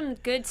could do some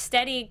good,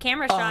 steady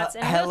camera shots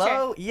in a wheelchair.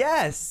 Hello?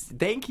 Yes.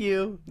 Thank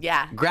you.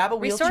 Yeah. Grab a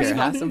wheelchair.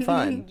 Have some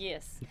fun.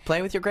 Yes.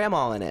 Play with your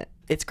grandma in it.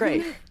 It's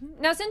great.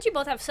 Now, since you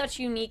both have such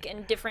unique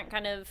and different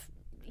kind of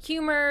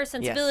humor,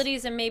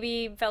 sensibilities, and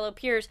maybe fellow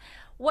peers,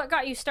 what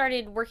got you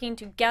started working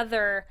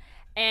together?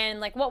 And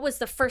like, what was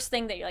the first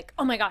thing that you're like,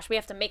 oh my gosh, we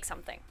have to make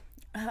something?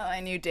 Oh, I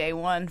knew day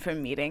one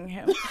from meeting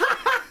him.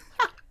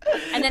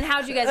 And then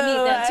how'd you guys meet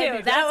then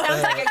too? That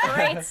sounds like a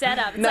great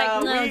setup. It's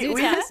like, no, do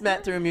we tell. just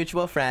met through a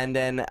mutual friend,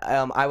 and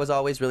I was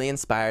always really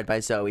inspired by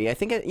Zoe. I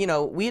think, you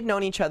know, we had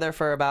known each other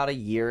for about a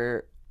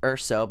year or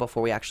so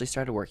before we actually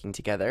started working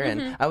together,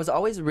 and I was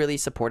always really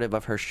supportive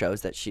of her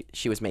shows that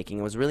she was making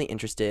and was really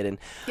interested. And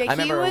Yeah, I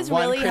remember he was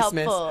one really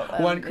Christmas,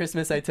 helpful. one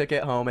Christmas I took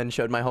it home and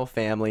showed my whole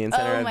family and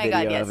sent her Oh a my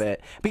video God, yes. of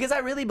it because I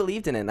really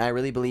believed in it, and I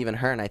really believe in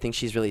her, and I think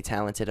she's really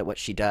talented at what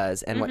she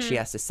does and what she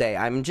has to say.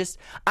 I'm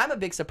a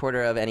big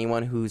supporter of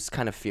anyone who's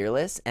kind of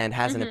fearless and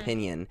has an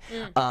opinion,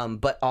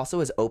 but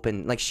also is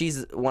open. Like,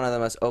 she's one of the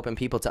most open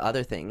people to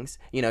other things.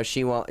 You know,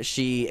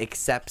 she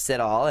accepts it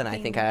all, and I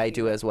think I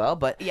do as well.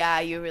 But Yeah,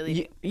 you really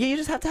do. you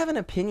just have to have an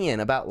opinion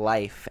about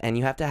life, and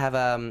you have to have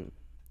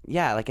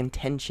like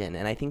intention,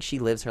 and I think she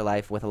lives her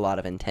life with a lot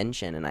of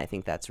intention, and I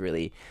think that's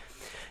really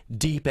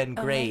deep and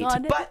great. Oh my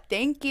God, But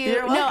thank you.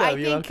 You're No, welcome, I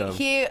you're think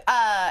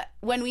welcome.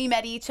 when we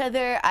met each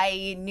other,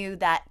 I knew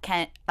that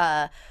Kent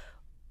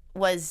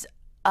was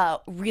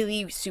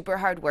really super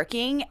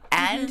hardworking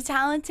and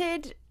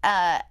talented.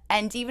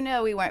 And even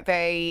though we weren't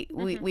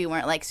we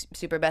weren't like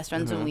super best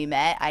friends when we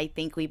met, I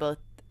think we both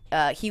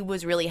he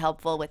was really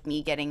helpful with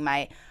me getting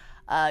my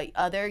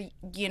other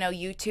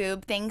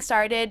YouTube thing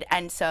started,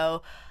 and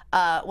so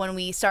when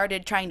we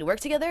started trying to work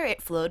together,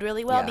 it flowed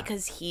really well Yeah.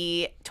 because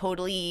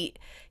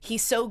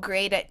he's so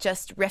great at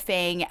just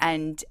riffing,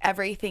 and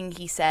everything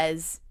he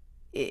says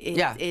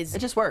is it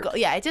just works.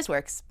 Yeah, it just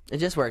works. It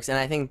just works, and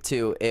I think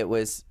too it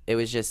was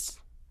just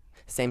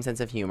same sense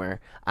of humor.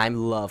 I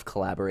love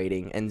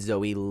collaborating, and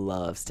Zoe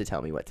loves to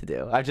tell me what to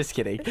do. I'm just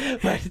kidding,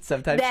 but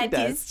sometimes she That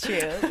does. is true.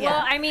 Well,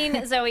 Yeah. I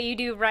mean, Zoe, you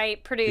do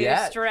write, produce,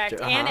 Yeah, direct,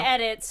 sure, and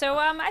edit. So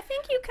I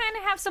think you kind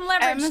of have some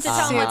leverage I'm to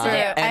tell him what to super- do.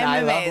 And I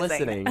I'm love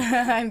amazing. listening.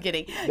 I'm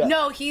kidding.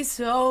 No, he's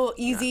so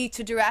easy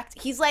to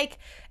direct. He's like,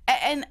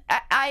 and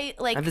I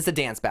like. I have a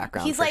dance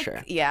background He's for like,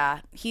 sure.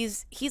 yeah,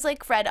 he's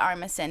like Fred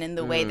Armisen in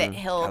the way that I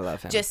he'll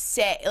love him. just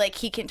say, like,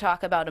 he can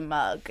talk about a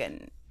mug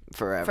and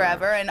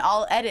Forever. and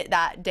I'll edit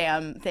that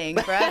damn thing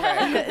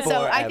forever.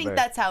 So I think Forever.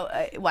 that's how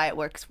why it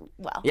works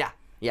well.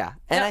 Yeah.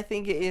 And I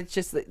think it's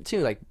just too,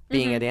 like,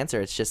 being a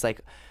dancer, it's just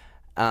like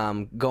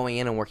going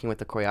in and working with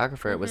the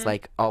choreographer. It was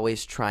like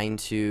always trying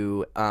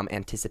to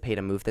anticipate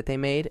a move that they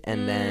made,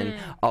 and then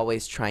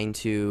always trying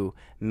to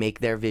make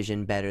their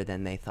vision better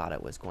than they thought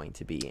it was going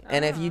to be.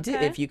 And if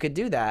you could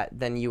do that,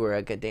 then you were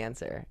a good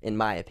dancer, in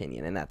my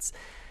opinion. And that's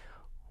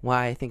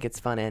why I think it's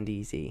fun and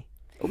easy,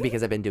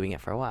 because I've been doing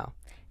it for a while.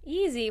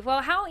 Easy.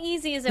 Well, how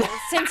easy is it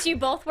since you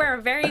both wear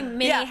very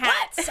many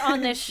hats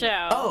on this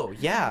show? Oh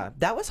yeah,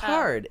 that was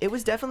hard. It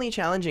was definitely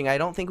challenging. I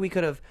don't think we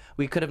could have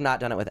not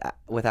done it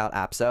without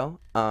APSO.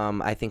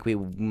 I think we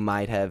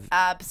might have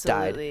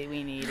Absolutely,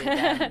 we needed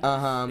them.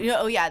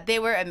 Oh yeah, they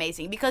were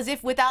amazing, because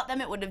if without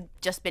them, it would have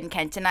just been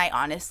Kent and I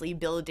honestly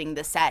building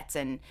the sets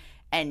and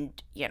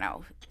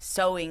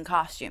sewing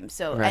costumes.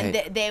 So Right.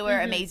 and they were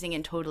amazing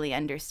and totally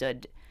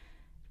understood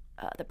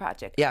the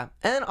project. Yeah,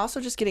 and then also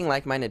just getting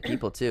like-minded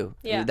people too,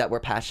 that were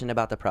passionate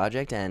about the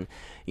project, and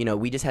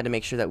we just had to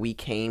make sure that we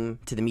came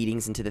to the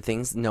meetings and to the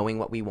things knowing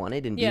what we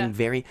wanted and being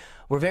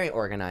we're very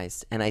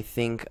organized, and I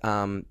think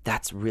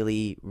that's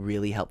really,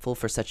 really helpful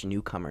for such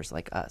newcomers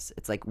like us.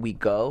 It's like we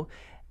go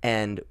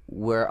and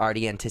we're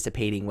already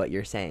anticipating what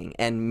you're saying,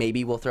 and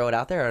maybe we'll throw it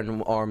out there,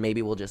 or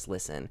maybe we'll just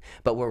listen,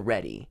 but we're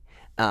ready.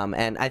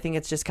 And I think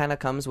it's just kind of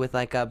comes with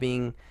like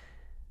being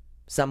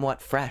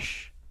somewhat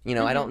fresh.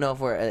 I don't know if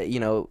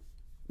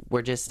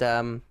we're just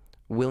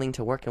willing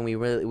to work, and we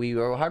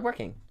were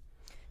hardworking.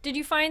 Did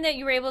you find that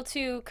you were able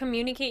to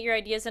communicate your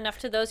ideas enough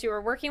to those you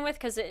were working with?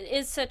 Because it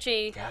is such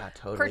a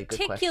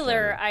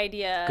particular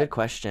idea. Good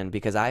question,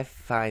 because I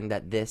find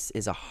that this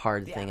is a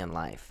hard thing in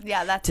life.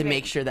 Yeah, that's to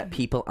make sure that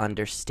people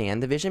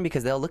understand the vision,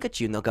 because they'll look at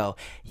you and they'll go,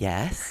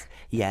 yes,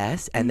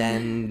 yes, and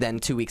then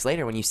 2 weeks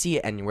later when you see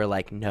it and we're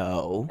like,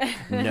 no,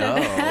 no.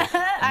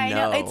 I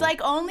know. It's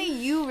like only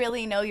you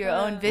really know your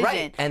own vision,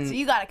 right. And so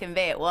you got to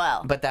convey it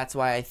well. But that's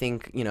why I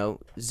think,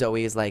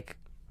 Zoe is like,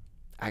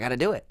 I got to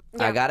do it.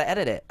 Yeah. I got to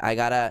edit it. I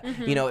got to,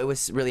 it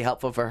was really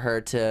helpful for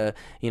her to,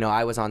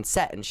 I was on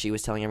set and she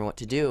was telling everyone what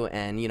to do.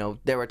 And,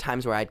 there were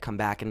times where I'd come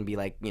back and be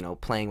like,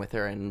 playing with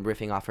her and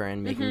riffing off her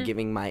and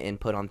giving my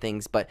input on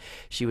things. But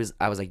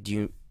I was like, do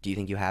you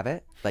think you have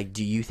it? Like,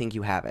 do you think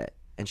you have it?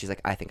 And she's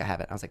like, I think I have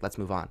it. I was like, let's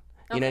move on.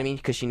 You know what I mean?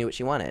 Because she knew what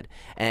she wanted.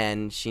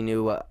 And she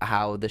knew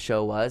how the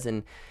show was.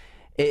 And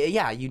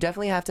you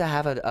definitely have to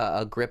have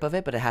a grip of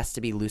it, but it has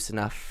to be loose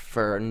enough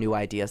for new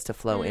ideas to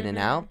flow in and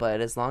out.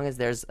 But as long as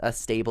there's a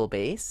stable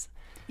base.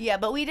 Yeah,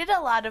 but we did a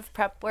lot of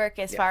prep work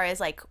as far as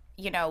like,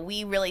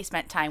 we really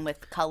spent time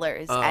with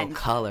colors. And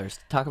colors.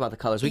 Talk about the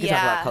colors. We could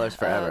talk about colors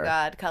forever. Oh,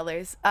 God,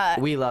 colors.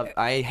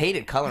 I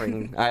hated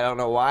coloring. I don't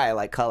know why I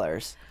like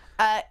colors.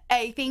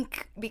 I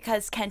think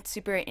because Kent's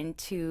super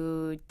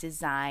into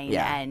design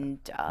and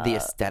the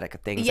aesthetic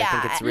of things. I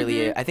think it's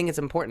really. I think it's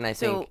important. I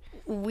think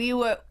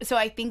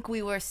I think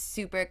we were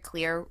super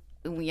clear,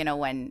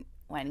 when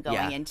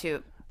going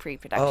into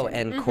pre-production. Oh,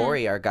 and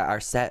Corey, our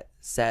set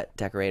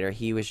decorator,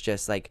 he was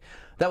just like,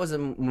 that was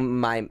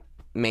my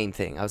main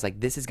thing. I was like,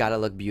 this has got to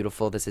look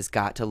beautiful. This has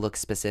got to look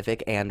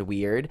specific and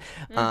weird.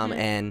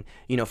 And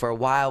for a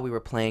while we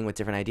were playing with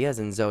different ideas,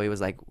 and Zoe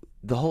was like,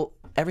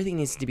 everything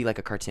needs to be like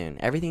a cartoon.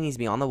 Everything needs to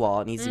be on the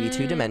wall. It needs to be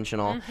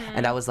two-dimensional.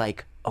 And I was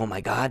like, oh my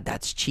God,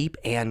 that's cheap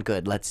and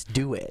good. Let's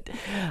do it.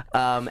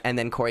 And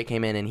then Corey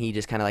came in and he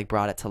just kind of like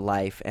brought it to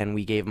life, and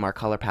we gave him our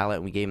color palette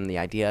and we gave him the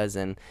ideas,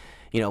 and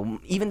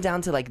even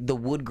down to like the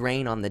wood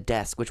grain on the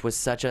desk, which was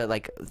such a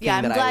like thing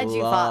I'm that glad I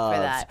you fought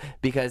for that,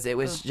 because it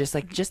was just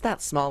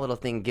that small little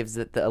thing gives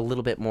it a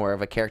little bit more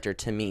of a character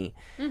to me.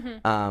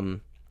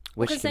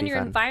 Because then your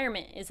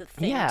environment is a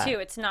thing too.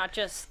 It's not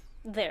just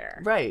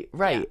there. Right.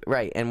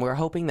 And we're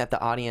hoping that the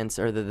audience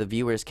or the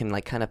viewers can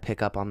like kind of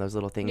pick up on those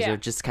little things, or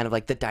just kind of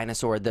like the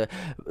dinosaur,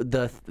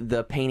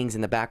 the paintings in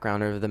the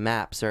background, or the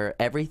maps, or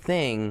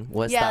everything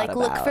was thought about.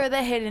 Look for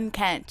the hidden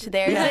Kent.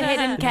 There's a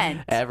hidden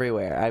Kent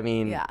everywhere. I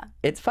mean,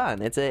 it's fun.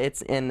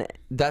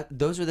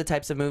 Those are the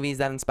types of movies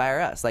that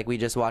inspire us. Like we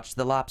just watched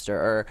The Lobster,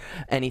 or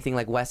anything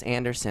like Wes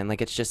Anderson.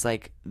 Like it's just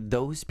like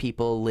those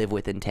people live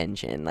with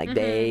intention. Like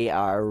they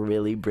are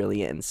really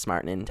brilliant and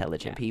smart and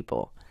intelligent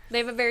people. They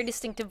have a very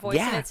distinctive voice,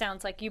 and it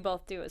sounds like you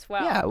both do as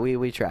well. Yeah,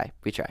 we try.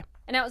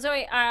 And now,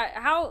 Zoe,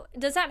 how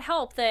does that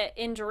help that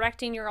in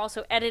directing you're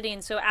also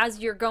editing? So as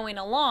you're going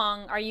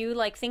along, are you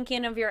like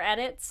thinking of your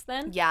edits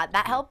then? Yeah,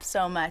 that helps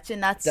so much,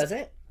 and that's... Does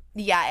it?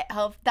 Yeah, it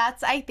helps.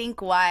 That's, I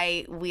think,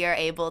 why we are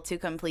able to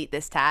complete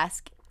this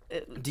task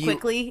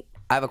quickly.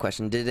 I have a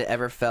question. Did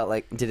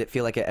it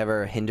feel like it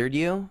ever hindered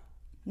you?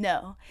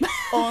 No,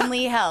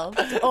 only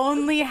helped.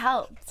 Only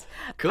helped.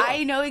 Cool.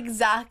 I know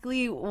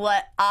exactly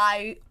what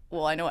I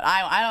know what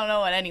I don't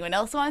know what anyone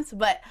else wants,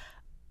 but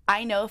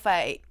I know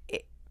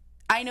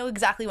I know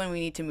exactly when we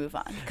need to move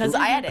on, because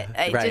I edit.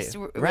 It just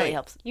really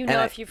helps. You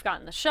know if you've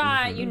gotten the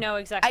shot. You know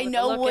exactly. I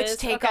know what the look which is.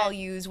 take I'll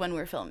use when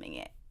we're filming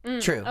it.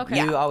 True.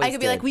 Okay. You always I could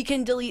be like, we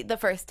can delete the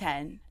first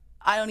 10.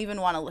 I don't even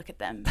want to look at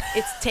them.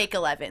 It's take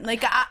 11.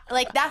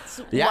 That's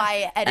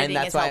why editing and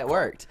that's is why helpful. it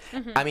worked.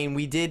 I mean,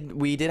 we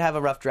did have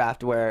a rough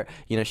draft where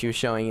she was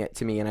showing it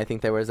to me, and I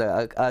think there was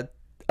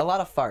a lot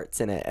of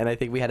farts in it, and I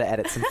think we had to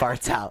edit some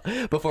farts out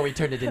before we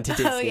turned it into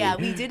Disney. Oh yeah,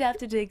 we did have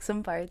to take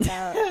some parts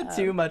out.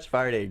 Too much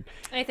farting.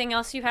 Anything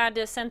else you had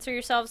to censor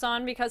yourselves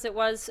on, because it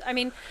was, I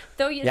mean,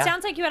 though it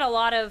sounds like you had a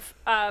lot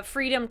of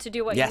freedom to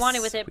do what you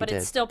wanted with it, but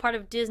it's still part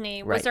of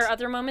Disney. Was there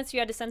other moments you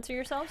had to censor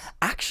yourselves?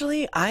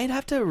 Actually, I'd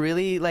have to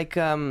really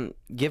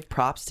give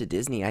props to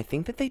Disney. I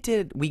think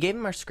that we gave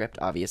them our script,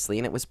 obviously,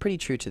 and it was pretty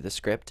true to the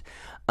script.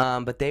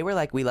 But they were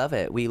like, we love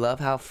it. We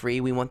love how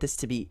free. We want this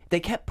to be. They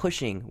kept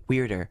pushing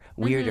weirder,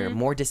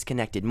 more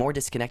disconnected.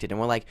 And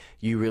we're like,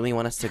 you really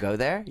want us to go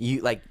there?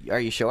 Are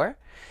you sure?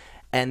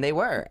 And they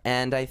were.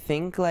 And I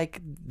think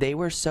they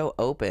were so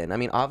open. I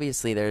mean,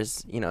 obviously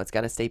there's, it's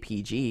got to stay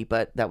PG,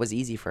 but that was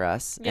easy for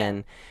us. Yeah.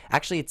 And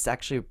actually, it's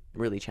actually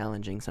really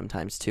challenging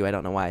sometimes too. I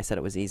don't know why I said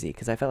it was easy,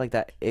 because I felt like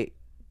that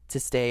to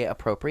stay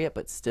appropriate,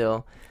 but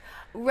still.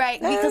 Right,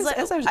 because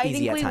I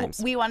easy think at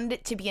times. we wanted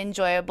it to be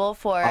enjoyable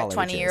for All a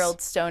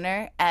 20-year-old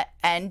stoner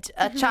and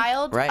a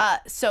child. Right.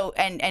 So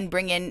and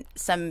bring in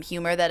some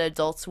humor that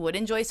adults would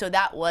enjoy. So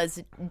that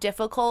was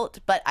difficult,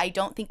 but I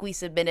don't think we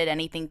submitted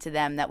anything to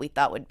them that we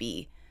thought would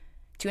be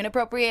too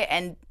inappropriate,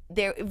 and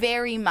they're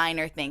very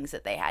minor things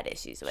that they had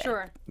issues with.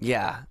 Sure.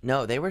 Yeah,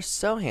 no, they were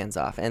so hands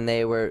off, and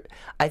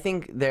I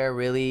think they're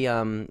really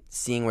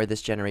seeing where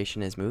this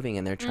generation is moving,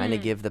 and they're trying to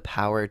give the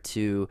power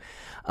to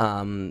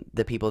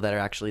the people that are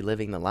actually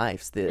living the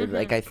lives.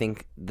 Like, I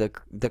think the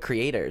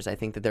creators, I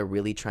think that they're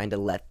really trying to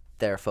let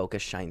their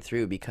focus shine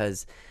through,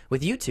 because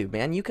with YouTube,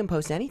 man, you can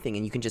post anything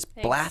and you can just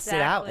blast it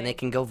out and it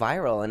can go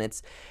viral,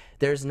 and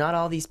there's not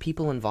all these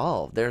people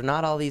involved. There's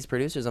not all these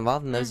producers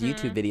involved in those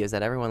YouTube videos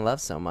that everyone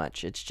loves so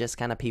much. It's just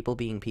kind of people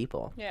being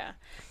people. Yeah.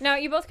 Now,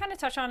 you both kind of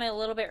touched on it a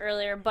little bit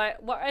earlier,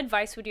 but what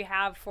advice would you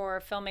have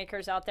for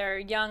filmmakers out there,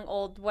 young,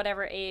 old,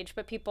 whatever age,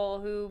 but people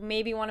who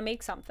maybe want to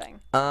make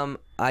something?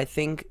 I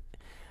think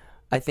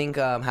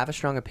have a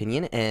strong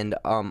opinion, and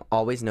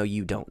always know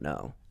you don't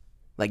know.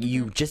 Like,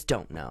 you just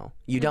don't know.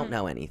 You don't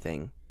know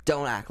anything.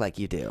 Don't act like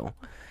you do.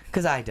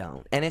 Because I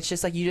don't. And it's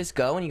just like, you just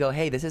go and you go,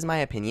 hey, this is my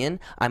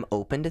opinion. I'm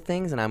open to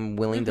things and I'm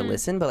willing to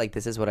listen, but like,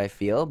 this is what I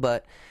feel.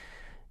 But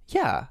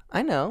yeah,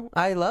 I know.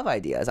 I love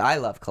ideas. I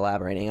love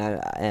collaborating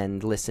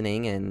and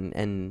listening.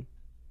 And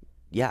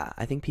yeah,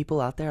 I think people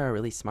out there are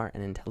really smart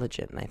and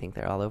intelligent, and I think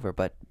they're all over.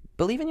 But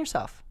believe in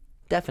yourself.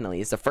 Definitely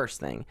is the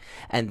first thing.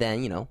 And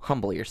then,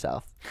 humble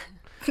yourself.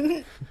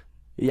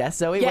 Yes,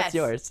 Zoe, what's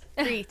yours?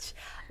 Preach.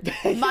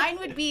 Mine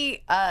would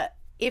be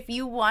if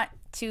you want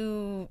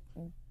to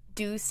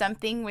do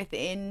something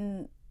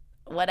within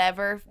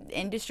whatever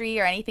industry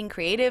or anything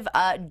creative,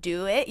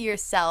 do it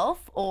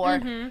yourself, or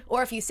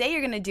if you say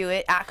you're gonna do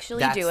it,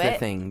 actually do it. That's the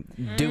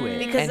thing. Do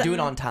it. And do it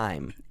on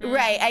time.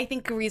 Right. I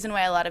think the reason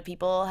why a lot of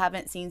people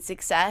haven't seen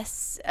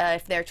success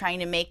if they're trying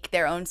to make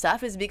their own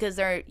stuff is because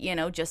they're,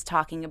 just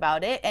talking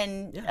about it.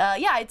 And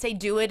I'd say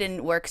do it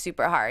and work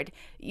super hard.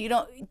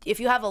 If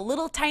you have a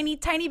little tiny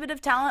bit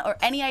of talent or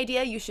any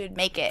idea, you should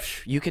make it.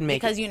 You can make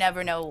it. Because you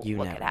never know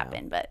what could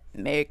happen, but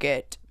make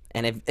it.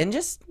 And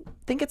just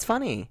think it's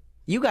funny.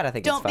 You gotta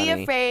think it's funny. Don't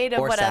be afraid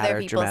of what other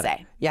people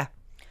say. Yeah.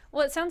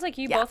 Well, it sounds like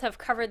you both have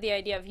covered the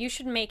idea of you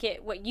should make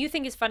it what you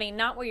think is funny,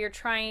 not what you're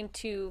trying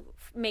to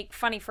make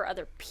funny for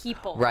other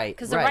people. Right.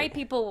 Because the right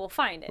people will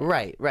find it.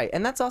 Right.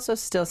 And that's also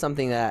still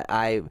something that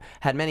I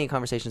had many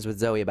conversations with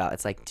Zoe about.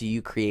 It's like, do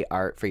you create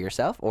art for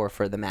yourself or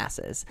for the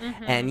masses?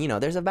 And,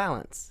 there's a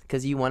balance,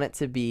 because you want it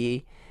to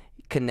be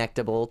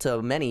connectable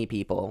to many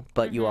people,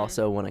 but you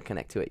also want to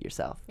connect to it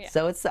yourself. Yeah.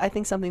 So it's, I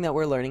think, something that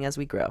we're learning as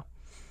we grow.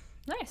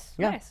 Nice.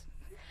 Yeah. Nice.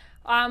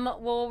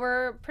 Well,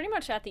 we're pretty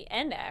much at the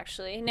end,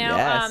 actually.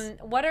 Now,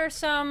 what are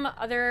some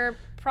other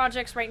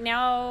projects right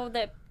now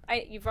that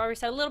you've already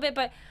said a little bit,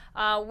 but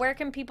where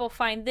can people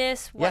find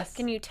this? What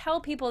can you tell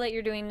people that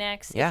you're doing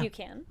next, if you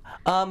can?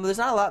 There's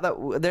not a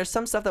lot there's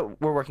some stuff that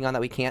we're working on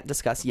that we can't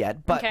discuss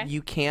yet, but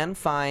you can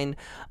find,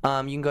 you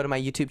can go to my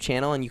YouTube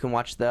channel and you can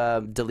watch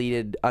the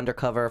deleted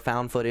undercover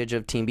found footage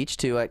of Teen Beach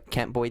 2 at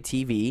Kent Boyd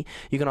TV.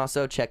 You can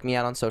also check me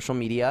out on social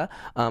media.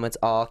 It's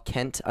all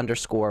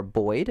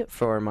Kent_Boyd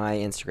for my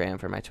Instagram,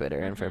 for my Twitter,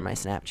 and for my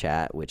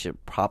Snapchat, which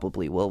it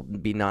probably will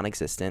be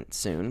non-existent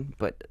soon,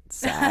 but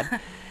sad.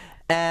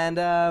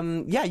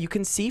 And you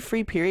can see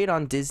Free Period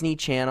on Disney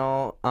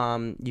Channel.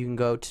 You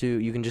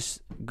can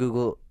just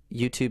Google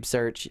YouTube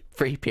search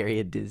Free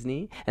Period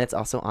Disney, and it's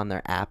also on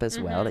their app as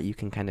well that you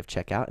can kind of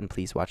check out. And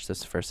please watch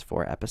those first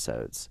 4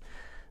 episodes.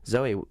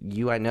 Zoe,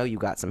 I know you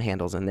got some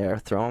handles in there.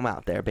 Throw them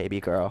out there, baby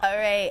girl. All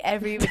right,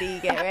 everybody,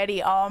 get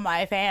ready, all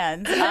my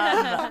fans.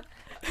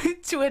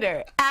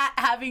 Twitter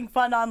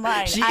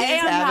 @HavingFunOnline. She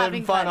is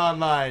having fun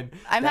online.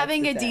 I'm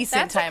having a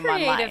decent time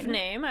online. That's a creative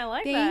name. I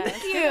like that.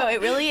 Thank you.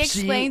 It really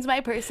explains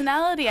my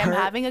personality. I'm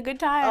having a good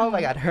time. Oh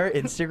my God, her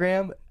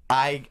Instagram.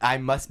 I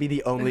must be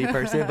the only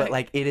person, but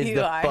like, it is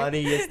the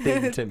funniest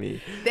thing to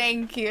me.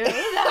 Thank you.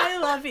 I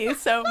love you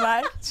so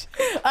much.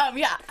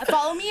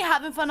 Follow me,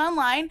 Having Fun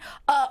Online.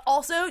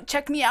 Also,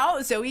 check me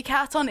out, Zoe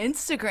Katz on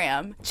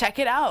Instagram. Check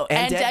it out.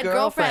 And Dead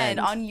Girlfriend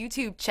on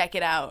YouTube. Check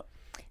it out.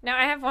 Now,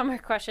 I have one more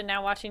question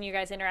now, watching you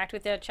guys interact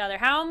with each other.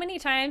 How many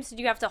times did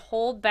you have to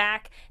hold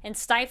back and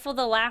stifle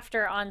the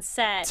laughter on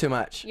set? Too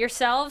much.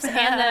 Yourselves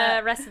and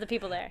the rest of the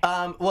people there?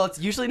 Well, it's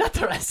usually not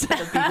the rest of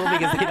the people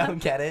because they don't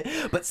get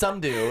it, but some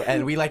do,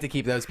 and we like to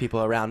keep those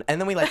people around.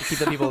 And then we like to keep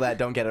the people that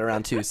don't get it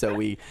around too, so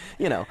we,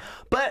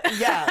 But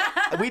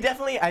yeah, we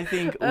definitely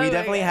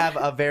have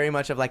a very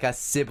much of like a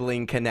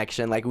sibling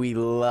connection. Like, we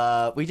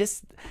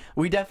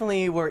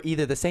definitely were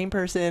either the same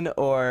person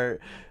or...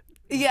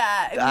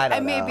 Yeah,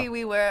 maybe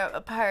we were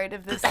a part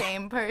of the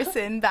same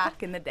person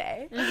back in the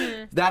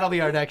day. That'll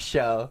be our next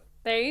show.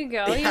 There you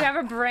go. You have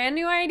a brand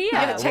new idea.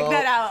 Check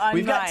that out on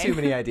We've got mine. too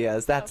many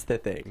ideas. That's the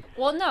thing.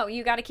 Well, no,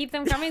 you got to keep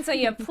them coming so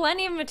you have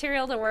plenty of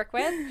material to work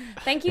with.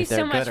 Thank you If they're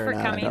so much good or for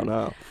not, coming. I don't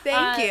know.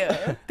 Thank you.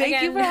 Thank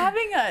you again, for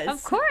having us.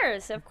 Of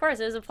course, of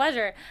course. It was a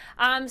pleasure.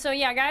 So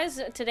yeah,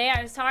 guys, today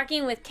I was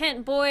talking with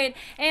Kent Boyd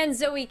and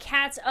Zoe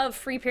Katz of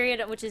Free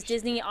Period, which is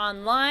Disney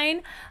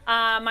Online.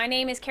 My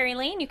name is Kari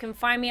Lane. You can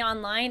find me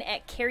online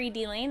at Kari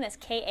D Lane. That's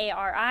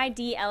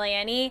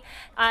KARIDLANE.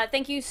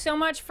 Thank you so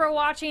much for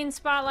watching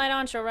Spotlight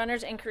on Showrunners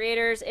and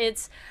Creators.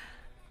 It's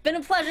been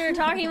a pleasure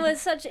talking with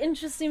such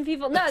interesting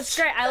people. No, it's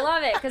great. I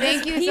love it because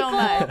Thank you so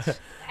much.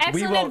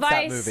 Excellent won't stop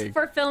advice moving.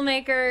 for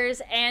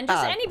filmmakers and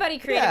just anybody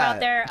creative Yeah, out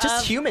there.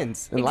 just of-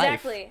 humans in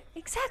life.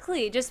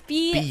 Exactly. Just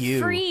be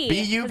you. free. Be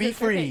you, 'cause be it's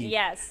the thing. free.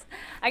 Yes.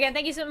 Again,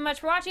 thank you so much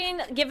for watching.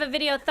 Give a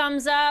video a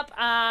thumbs up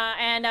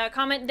and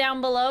comment down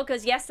below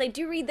because yes, they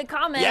do read the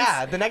comments.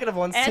 Yeah, the negative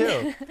ones And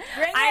too.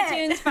 Bring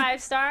iTunes it.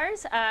 5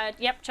 stars.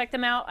 Yep, check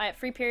them out at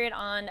Free Period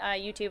on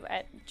YouTube.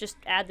 Just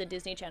add the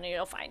Disney Channel,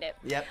 you'll find it.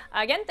 Yep.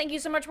 Again, thank you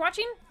so much for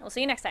watching. We'll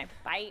see you next time.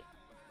 Bye.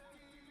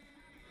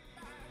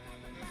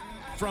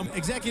 From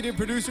executive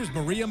producers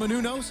Maria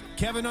Menounos,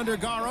 Kevin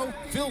Undergaro,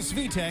 Phil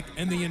Svitek,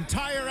 and the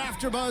entire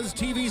AfterBuzz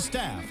TV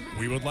staff,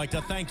 we would like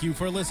to thank you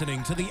for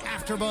listening to the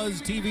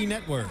AfterBuzz TV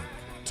network.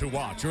 To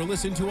watch or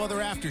listen to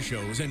other after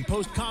shows and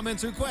post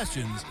comments or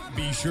questions,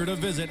 be sure to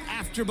visit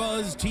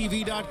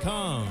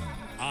AfterBuzzTV.com.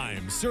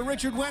 I'm Sir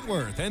Richard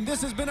Wentworth, and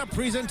this has been a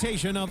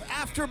presentation of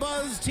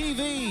AfterBuzz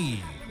TV.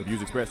 The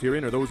views expressed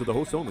herein are those of the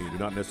hosts only and do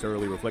not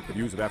necessarily reflect the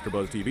views of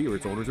AfterBuzz TV or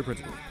its owners or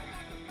principals.